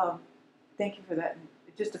 Thank you for that. And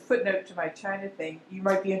just a footnote to my China thing. You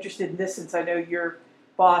might be interested in this, since I know your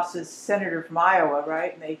boss is senator from Iowa,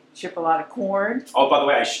 right? And they ship a lot of corn. Oh, by the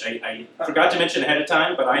way, I forgot to mention ahead of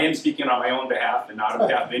time, but I am speaking on my own behalf and not on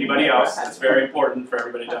behalf of anybody else. It's very important for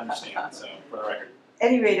everybody to understand, so for the record.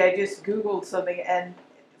 At any rate, I just Googled something, and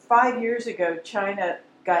 5 years ago, China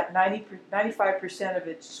got 95% of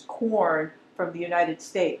its corn from the United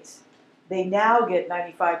States. They now get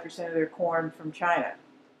 95% of their corn from China.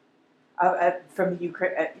 From the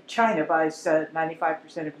Ukraine, China buys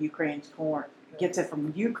 95% of Ukraine's corn. Gets it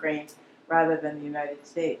from Ukraine rather than the United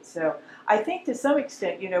States. So I think to some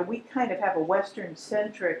extent, we kind of have a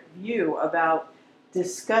Western-centric view about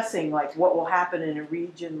discussing like what will happen in a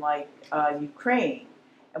region like Ukraine.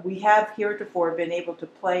 And we have heretofore been able to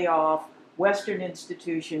play off Western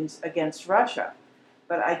institutions against Russia.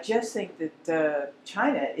 But I just think that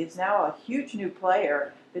China is now a huge new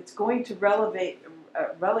player that's going to relegate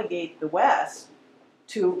the West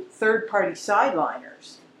to third-party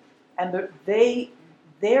sideliners. And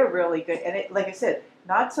they're really good. And like I said,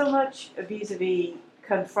 not so much vis-a-vis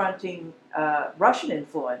confronting Russian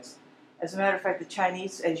influence. As a matter of fact, the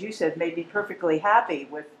Chinese, as you said, may be perfectly happy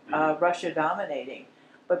with Russia dominating.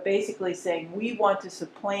 But basically saying, we want to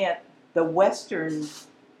supplant the Western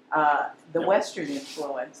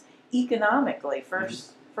influence economically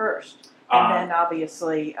first. And then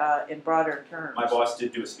obviously in broader terms. My boss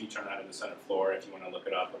did do a speech on that in the Senate floor, if you want to look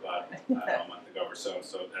it up, about a month ago or so.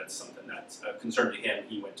 So that's something that's a concern to him.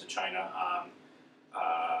 He went to China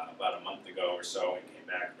about a month ago or so and came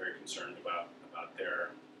back very concerned about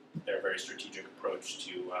their very strategic approach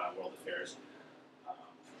to world affairs.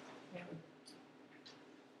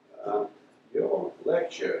 Your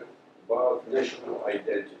lecture about national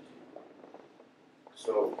identity.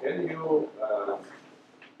 So can you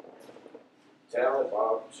tell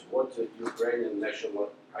about what the Ukrainian national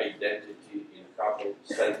identity in a couple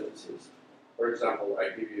sentences? For example,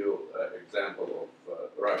 I give you an example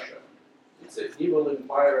of Russia. It's an evil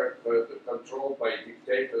empire controlled by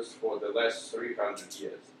dictators for the last 300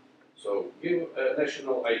 years. So give a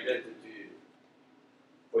national identity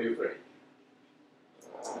for Ukraine.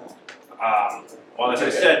 Well, as I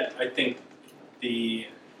said, I think the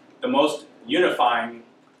most unifying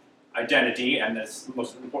identity and the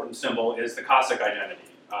most important symbol is the Cossack identity.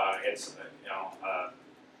 It's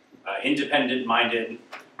independent-minded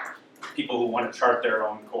people who want to chart their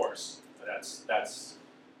own course. That's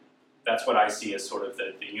what I see as sort of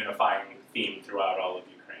the unifying theme throughout all of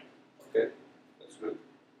Ukraine. Okay, that's good.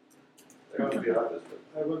 I want to be honest, but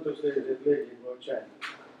I want to say that lady about China.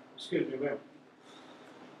 Excuse me, ma'am.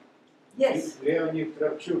 Yes. Leonid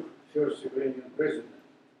Kravchuk, first Ukrainian president,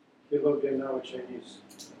 he looked in our Chinese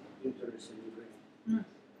interests in Ukraine.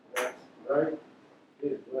 Right?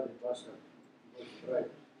 This bloody bastard was right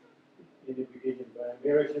in the beginning by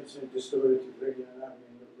Americans and destroyed Ukrainian army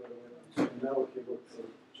in the Borderland. And now he worked for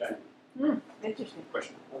China. Interesting.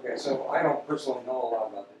 Question. Okay, so I don't personally know a lot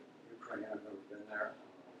about the Ukraine. I've never been there.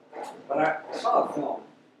 But I saw a film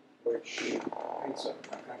which paints a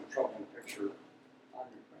kind of troubling picture on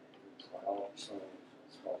Ukraine. It's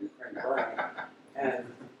called Ukraine Burning. And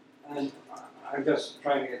I'm just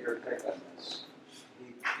trying to get your take on this. He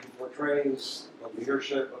portrays the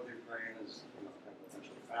leadership of Ukraine as kind of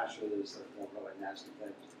essentially fascists, they're doing really nasty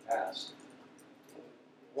things in the past.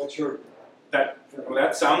 What's your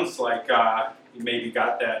That sounds like you maybe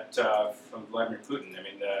got that from Vladimir Putin. I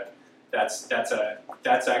mean, that's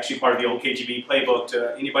actually part of the old KGB playbook.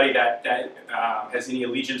 To anybody that has any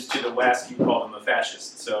allegiance to the West, you call them a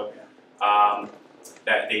fascist. So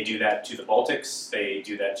that they do that to the Baltics. They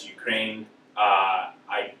do that to Ukraine.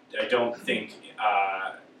 I don't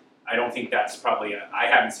think that's probably. I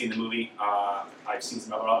haven't seen the movie. I've seen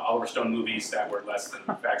some other Oliver Stone movies that were less than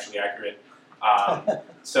factually accurate.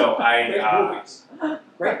 So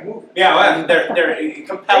Great movie. yeah, well, they're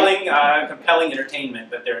compelling entertainment,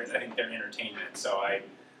 but I think they're entertainment. So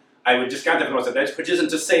I would discount them from that, which isn't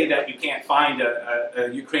to say that you can't find a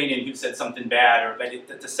Ukrainian who said something bad, or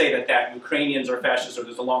to say that Ukrainians are fascists or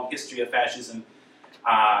there's a long history of fascism.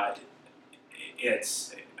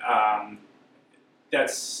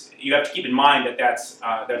 You have to keep in mind that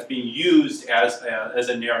that's being used as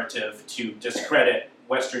a narrative to discredit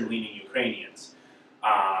Western-leaning Ukrainians.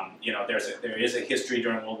 There is a history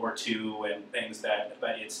during World War II and things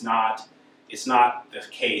but it's not the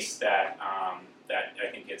case that I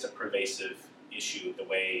think it's a pervasive issue the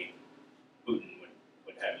way Putin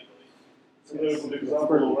would have you believe. It's a very good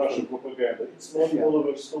example of Russian propaganda. It's not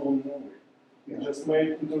Oliver Stone movie. He just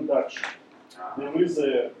made introduction. There is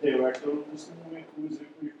a director of this movie who is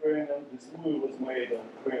Ukrainian. This movie was made on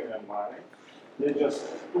Ukrainian money. They just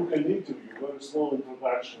took an interview, very small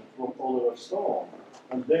introduction from Oliver Stone,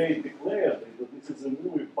 and they declared that this is a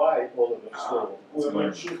movie by Oliver Stone. Who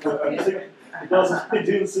I'm sure, I think he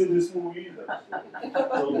didn't see this movie either.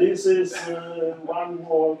 So this is one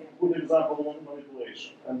more good example of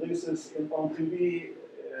manipulation. And this is on TV.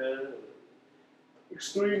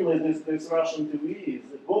 Extremely, this Russian TV is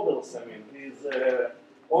is an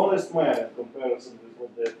honest man in comparison with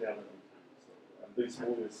what they're telling him. So, and this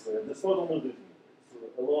movie is it's not only this movie,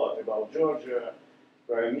 it's a lot about Georgia,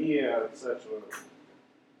 Crimea, etc.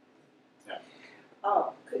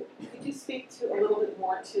 Could you speak to a little bit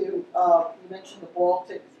more to, you mentioned the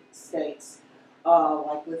Baltic states,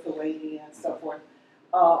 like Lithuania and so forth.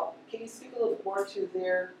 Can you speak a little bit more to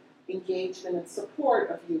their engagement and support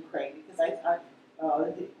of Ukraine? Because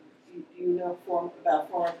do you know about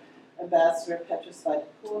former Ambassador Petros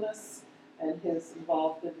Vaidikunas and his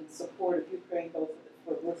involvement in support of Ukraine, both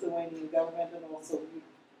for the Lithuanian government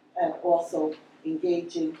and also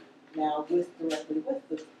engaging now directly with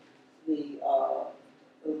the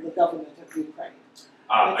government of Ukraine?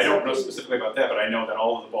 I don't know specifically about that, but I know that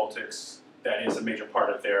all of the Baltics, that is a major part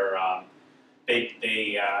of their.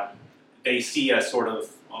 They see a sort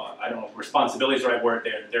of I don't know if responsibility is the right word.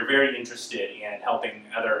 They're very interested in helping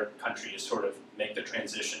other countries sort of make the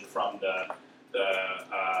transition from the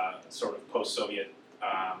sort of post-Soviet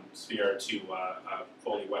sphere to a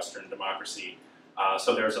fully Western democracy.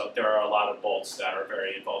 So there are a lot of Balts that are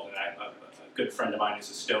very involved in that. A good friend of mine is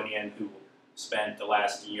Estonian who spent the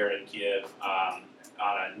last year in Kiev on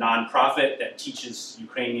a nonprofit that teaches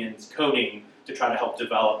Ukrainians coding to try to help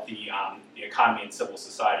develop the economy and civil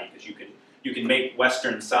society, because you can make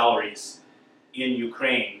Western salaries in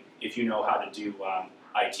Ukraine if you know how to do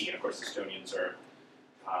IT. And of course, Estonians are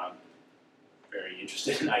very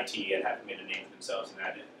interested in IT and have made a name for themselves in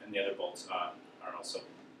that. And the other Balts are also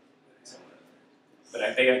similar.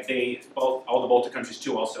 But they both, all the Baltic countries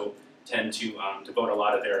too, also tend to devote a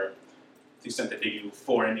lot of their, to the extent that they do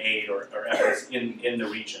foreign aid or efforts in the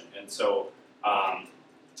region. And so in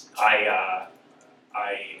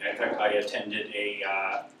fact, I attended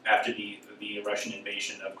after the Russian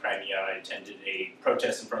invasion of Crimea, I attended a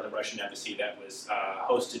protest in front of the Russian embassy that was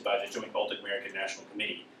hosted by the Joint Baltic American National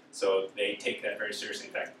Committee. So they take that very seriously.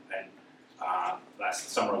 In fact, and last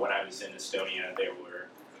summer when I was in Estonia, there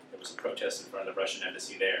was a protest in front of the Russian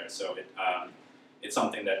embassy there. So it's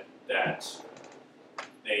something that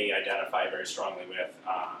they identify very strongly with,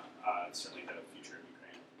 certainly the future of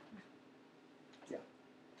Ukraine.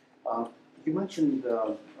 Yeah. You mentioned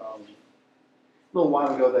a little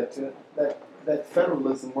while ago that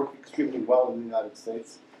federalism worked extremely well in the United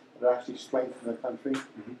States. It actually strengthened the country.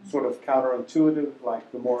 Mm-hmm. Sort of counterintuitive,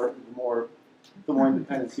 like the more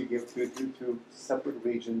independence you give to separate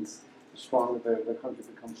regions, the stronger the country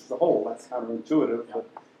becomes as a whole. That's counterintuitive, but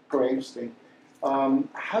very interesting.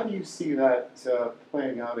 How do you see that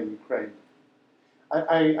playing out in Ukraine?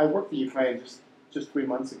 I worked in Ukraine just 3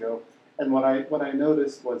 months ago. And what I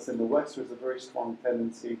noticed was in the West there's a very strong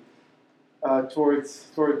tendency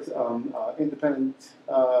towards independent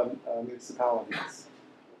municipalities.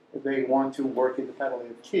 They want to work independently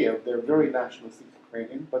of Kiev. They're very nationalistic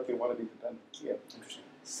Ukrainian, but they want to be independent of Kiev.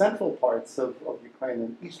 Central parts of Ukraine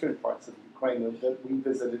and eastern parts of Ukraine that we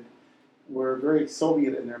visited were very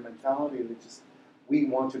Soviet in their mentality. We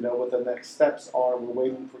want to know what the next steps are. We're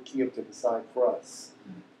waiting for Kiev to decide for us.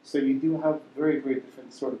 So you do have very, very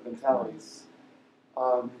different sort of mentalities.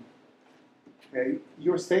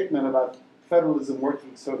 Your statement about federalism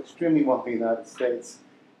working so extremely well in the United States,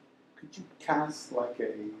 could you cast like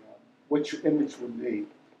what your image would be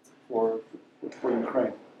for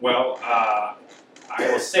Ukraine. Well, I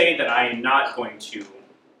will say that I am not going to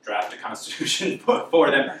draft a constitution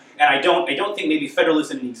for them, and I don't think maybe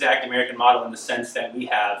federalism is the exact American model in the sense that we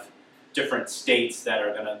have different states that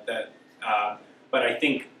are but I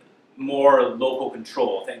think more local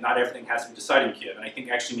control. That not everything has to be decided in Kiev, and I think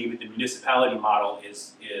actually maybe the municipality model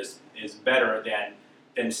is better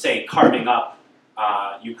than say carving up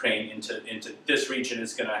Ukraine into this region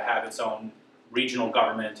is going to have its own regional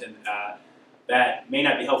government, and that may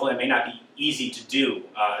not be helpful. It may not be easy to do.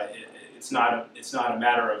 It's not a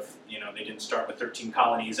matter of they didn't start with 13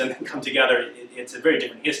 colonies and then come together. It's a very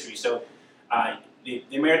different history. So the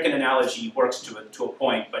American analogy works to a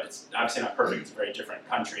point, but it's obviously not perfect. It's a very different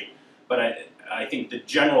country. But I think the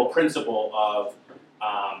general principle of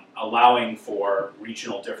allowing for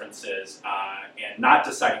regional differences and not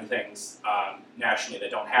deciding things nationally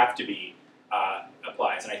that don't have to be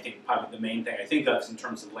applies. And I think probably the main thing I think of is in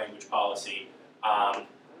terms of language policy,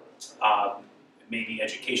 maybe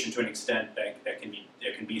education to an extent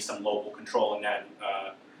there can be some local control in that.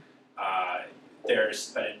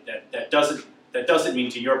 That doesn't mean,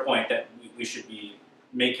 to your point, that we should be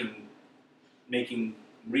making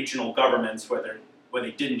regional governments where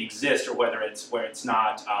they didn't exist, or where there's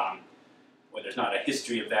not a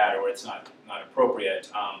history of that, or it's not appropriate.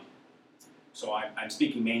 So I'm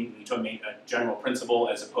speaking mainly to a general principle,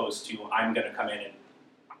 as opposed to I'm going to come in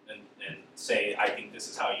and say I think this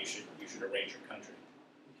is how you should arrange your country.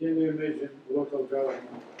 Can you imagine local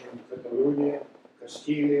government in Catalonia,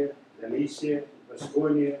 Castilla, Galicia,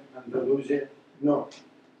 Vasconia, Andalusia? No.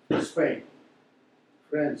 Spain,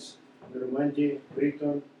 France, Normandy,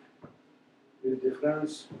 Britain,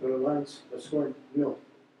 Ile-de-France, Provence, Vasconia? No.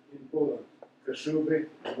 In Poland, Kashuby,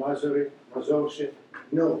 Mazury, Mazovshe?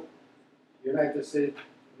 No. United States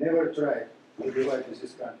never tried to divide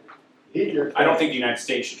this country. Hitler I don't think the United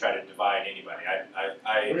States should try to divide anybody.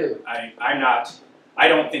 Really? I'm not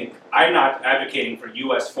advocating for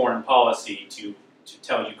U.S. foreign policy to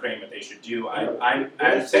tell Ukraine what they should do. I'm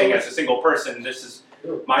saying as a single person, this is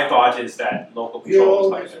my thought is that local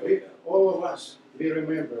control is like all of us, we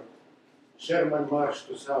remember Sherman March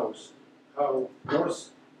to South, how North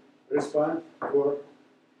respond for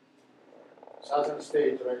Southern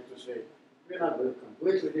state, right to say, we're not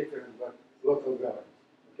completely different, but local government,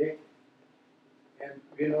 okay? And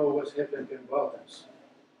we know what's happened in Balkans.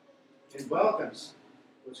 In Balkans,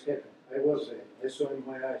 what's happened? I was there. I saw in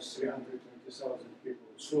my eyes 320,000 people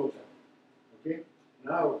slaughtered. Okay?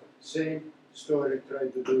 Now, same story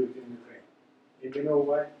tried to do it in Ukraine. And you know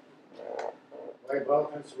why? Why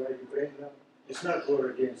Balkans? Why Ukraine now? It's not war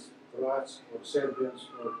against Croats or Serbians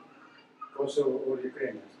or Kosovo or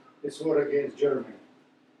Ukrainians. It's war against Germany.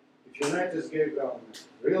 If United States government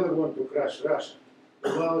really want to crush Russia,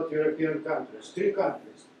 about European countries, 3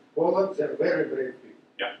 countries, Poland, they're very brave people.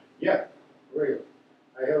 Yeah. Yeah, really.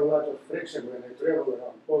 I have a lot of friction when I travel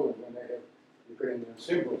around Poland, when I have Ukrainian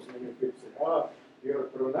symbols. Many people say, you're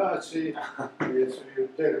pro-Nazi, you're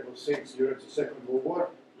terrible things during the Second World War.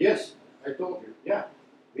 Yes, I told you, yeah,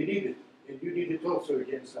 we did it. And you did it also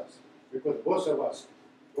against us. Because both of us,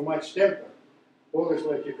 too much temper, Polish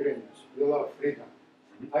like Ukrainians, we love freedom.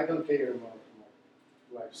 I don't care about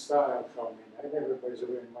my lifestyle, how many. I never, by the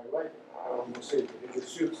way, in my life, I almost say that it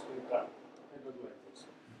suits in town. I don't like this.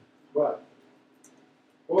 But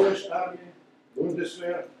Polish army,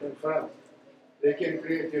 Bundeswehr, and France, they can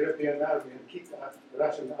create European army and kick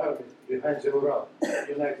Russian army behind the Ural.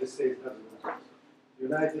 United States doesn't want this.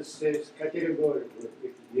 United States categorically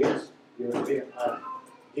against European army.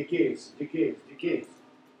 Decades.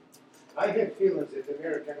 I have feelings that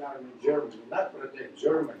American army in Germany not protect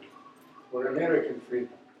Germany or American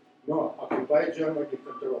freedom. No, occupy Germany,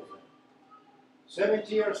 control them.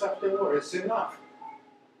 70 years after war, it's enough.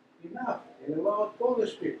 Enough. And a lot of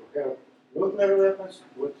Polish people have nuclear weapons,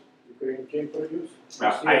 what Ukraine can produce.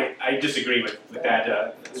 I disagree with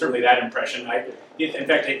that, certainly that impression. In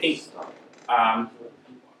fact, I think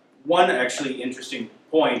one actually interesting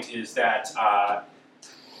point is that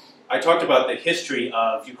I talked about the history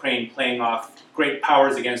of Ukraine playing off great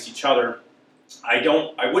powers against each other.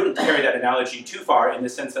 I wouldn't carry that analogy too far in the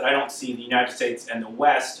sense that I don't see the United States and the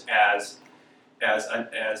West as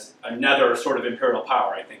another sort of imperial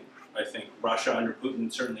power. I think Russia under Putin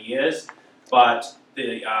certainly is, but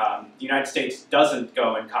the United States doesn't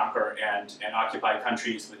go and conquer and occupy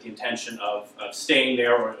countries with the intention of staying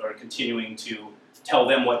there or continuing to tell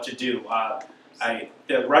them what to do.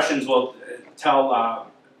 The Russians will tell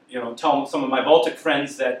some of my Baltic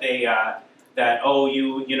friends that that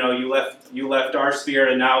you left our sphere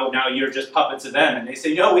and now you're just puppets of them, and they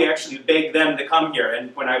say no, we actually begged them to come here.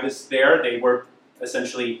 And when I was there, they were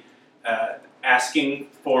essentially asking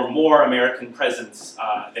for more American presence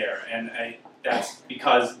there, and that's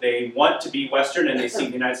because they want to be Western and they see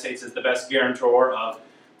the United States as the best guarantor of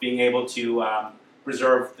being able to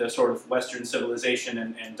preserve the sort of Western civilization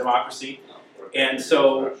and democracy. And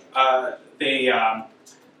so they right,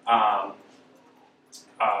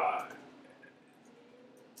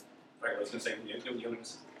 I was going to say,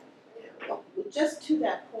 Well, just to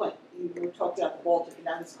that point, you were talking about the Baltic, and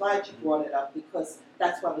I was glad you brought it up because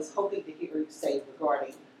that's what I was hoping to hear you say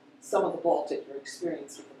regarding some of the Baltic, your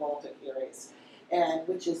experience with the Baltic areas, and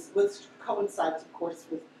which coincides, of course,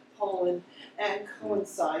 with Poland and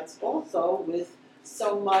coincides also with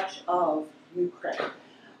so much of Ukraine.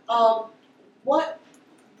 But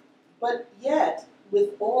yet,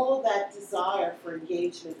 with all that desire for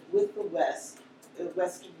engagement with the West,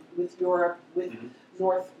 with Europe, with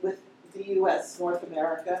with the U.S., North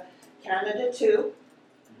America, Canada too,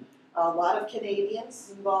 a lot of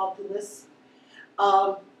Canadians involved in this.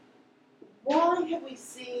 Why have we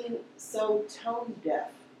seen so tone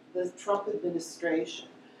deaf the Trump administration,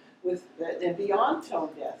 and beyond tone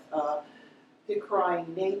deaf,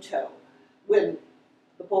 decrying NATO, when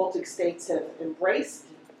the Baltic states have embraced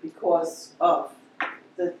it because of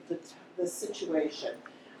the situation?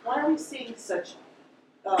 Why are we seeing such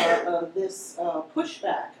this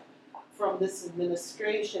pushback from this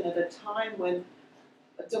administration at a time when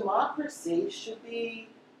democracy should be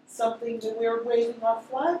something that we're waving our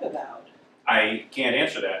flag about? I can't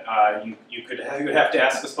answer that. You would have to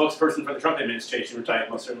ask the spokesperson for the Trump administration, which I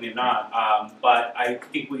most certainly am not. But I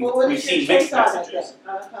think we've seen mixed messages.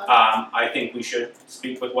 I think we should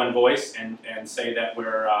speak with one voice and say that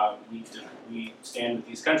we stand with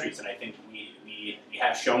these countries, and I think we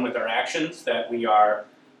have shown with our actions that we are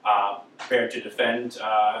prepared to defend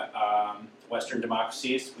Western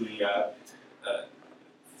democracies. The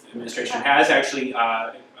administration has actually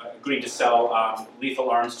agreed to sell lethal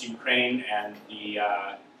arms to Ukraine, and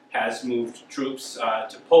has moved troops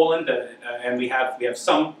to Poland, and we have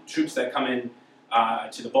some troops that come in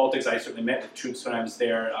to the Baltics. I certainly met with troops when I was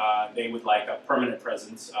there. They would like a permanent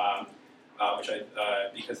presence,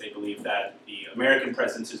 because they believe that the American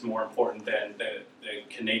presence is more important than the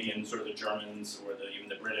Canadians or the Germans or even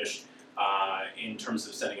the British in terms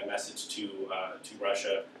of sending a message to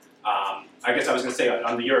Russia. I guess I was going to say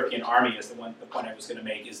on the European army is the point I was going to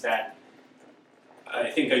make is that I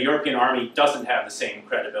think a European army doesn't have the same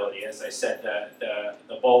credibility. As I said,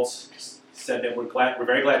 the Balts said that we're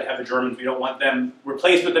very glad to have the Germans. We don't want them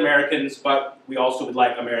replaced with Americans, but we also would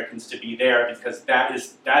like Americans to be there because that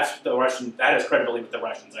has credibility with the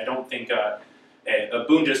Russians. I don't think a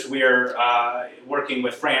Bundeswehr working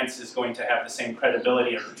with France is going to have the same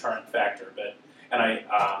credibility or deterrent factor. Anyway,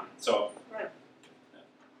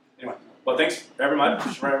 well, thanks very much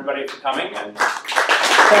for everybody for coming, and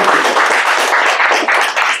Thank you.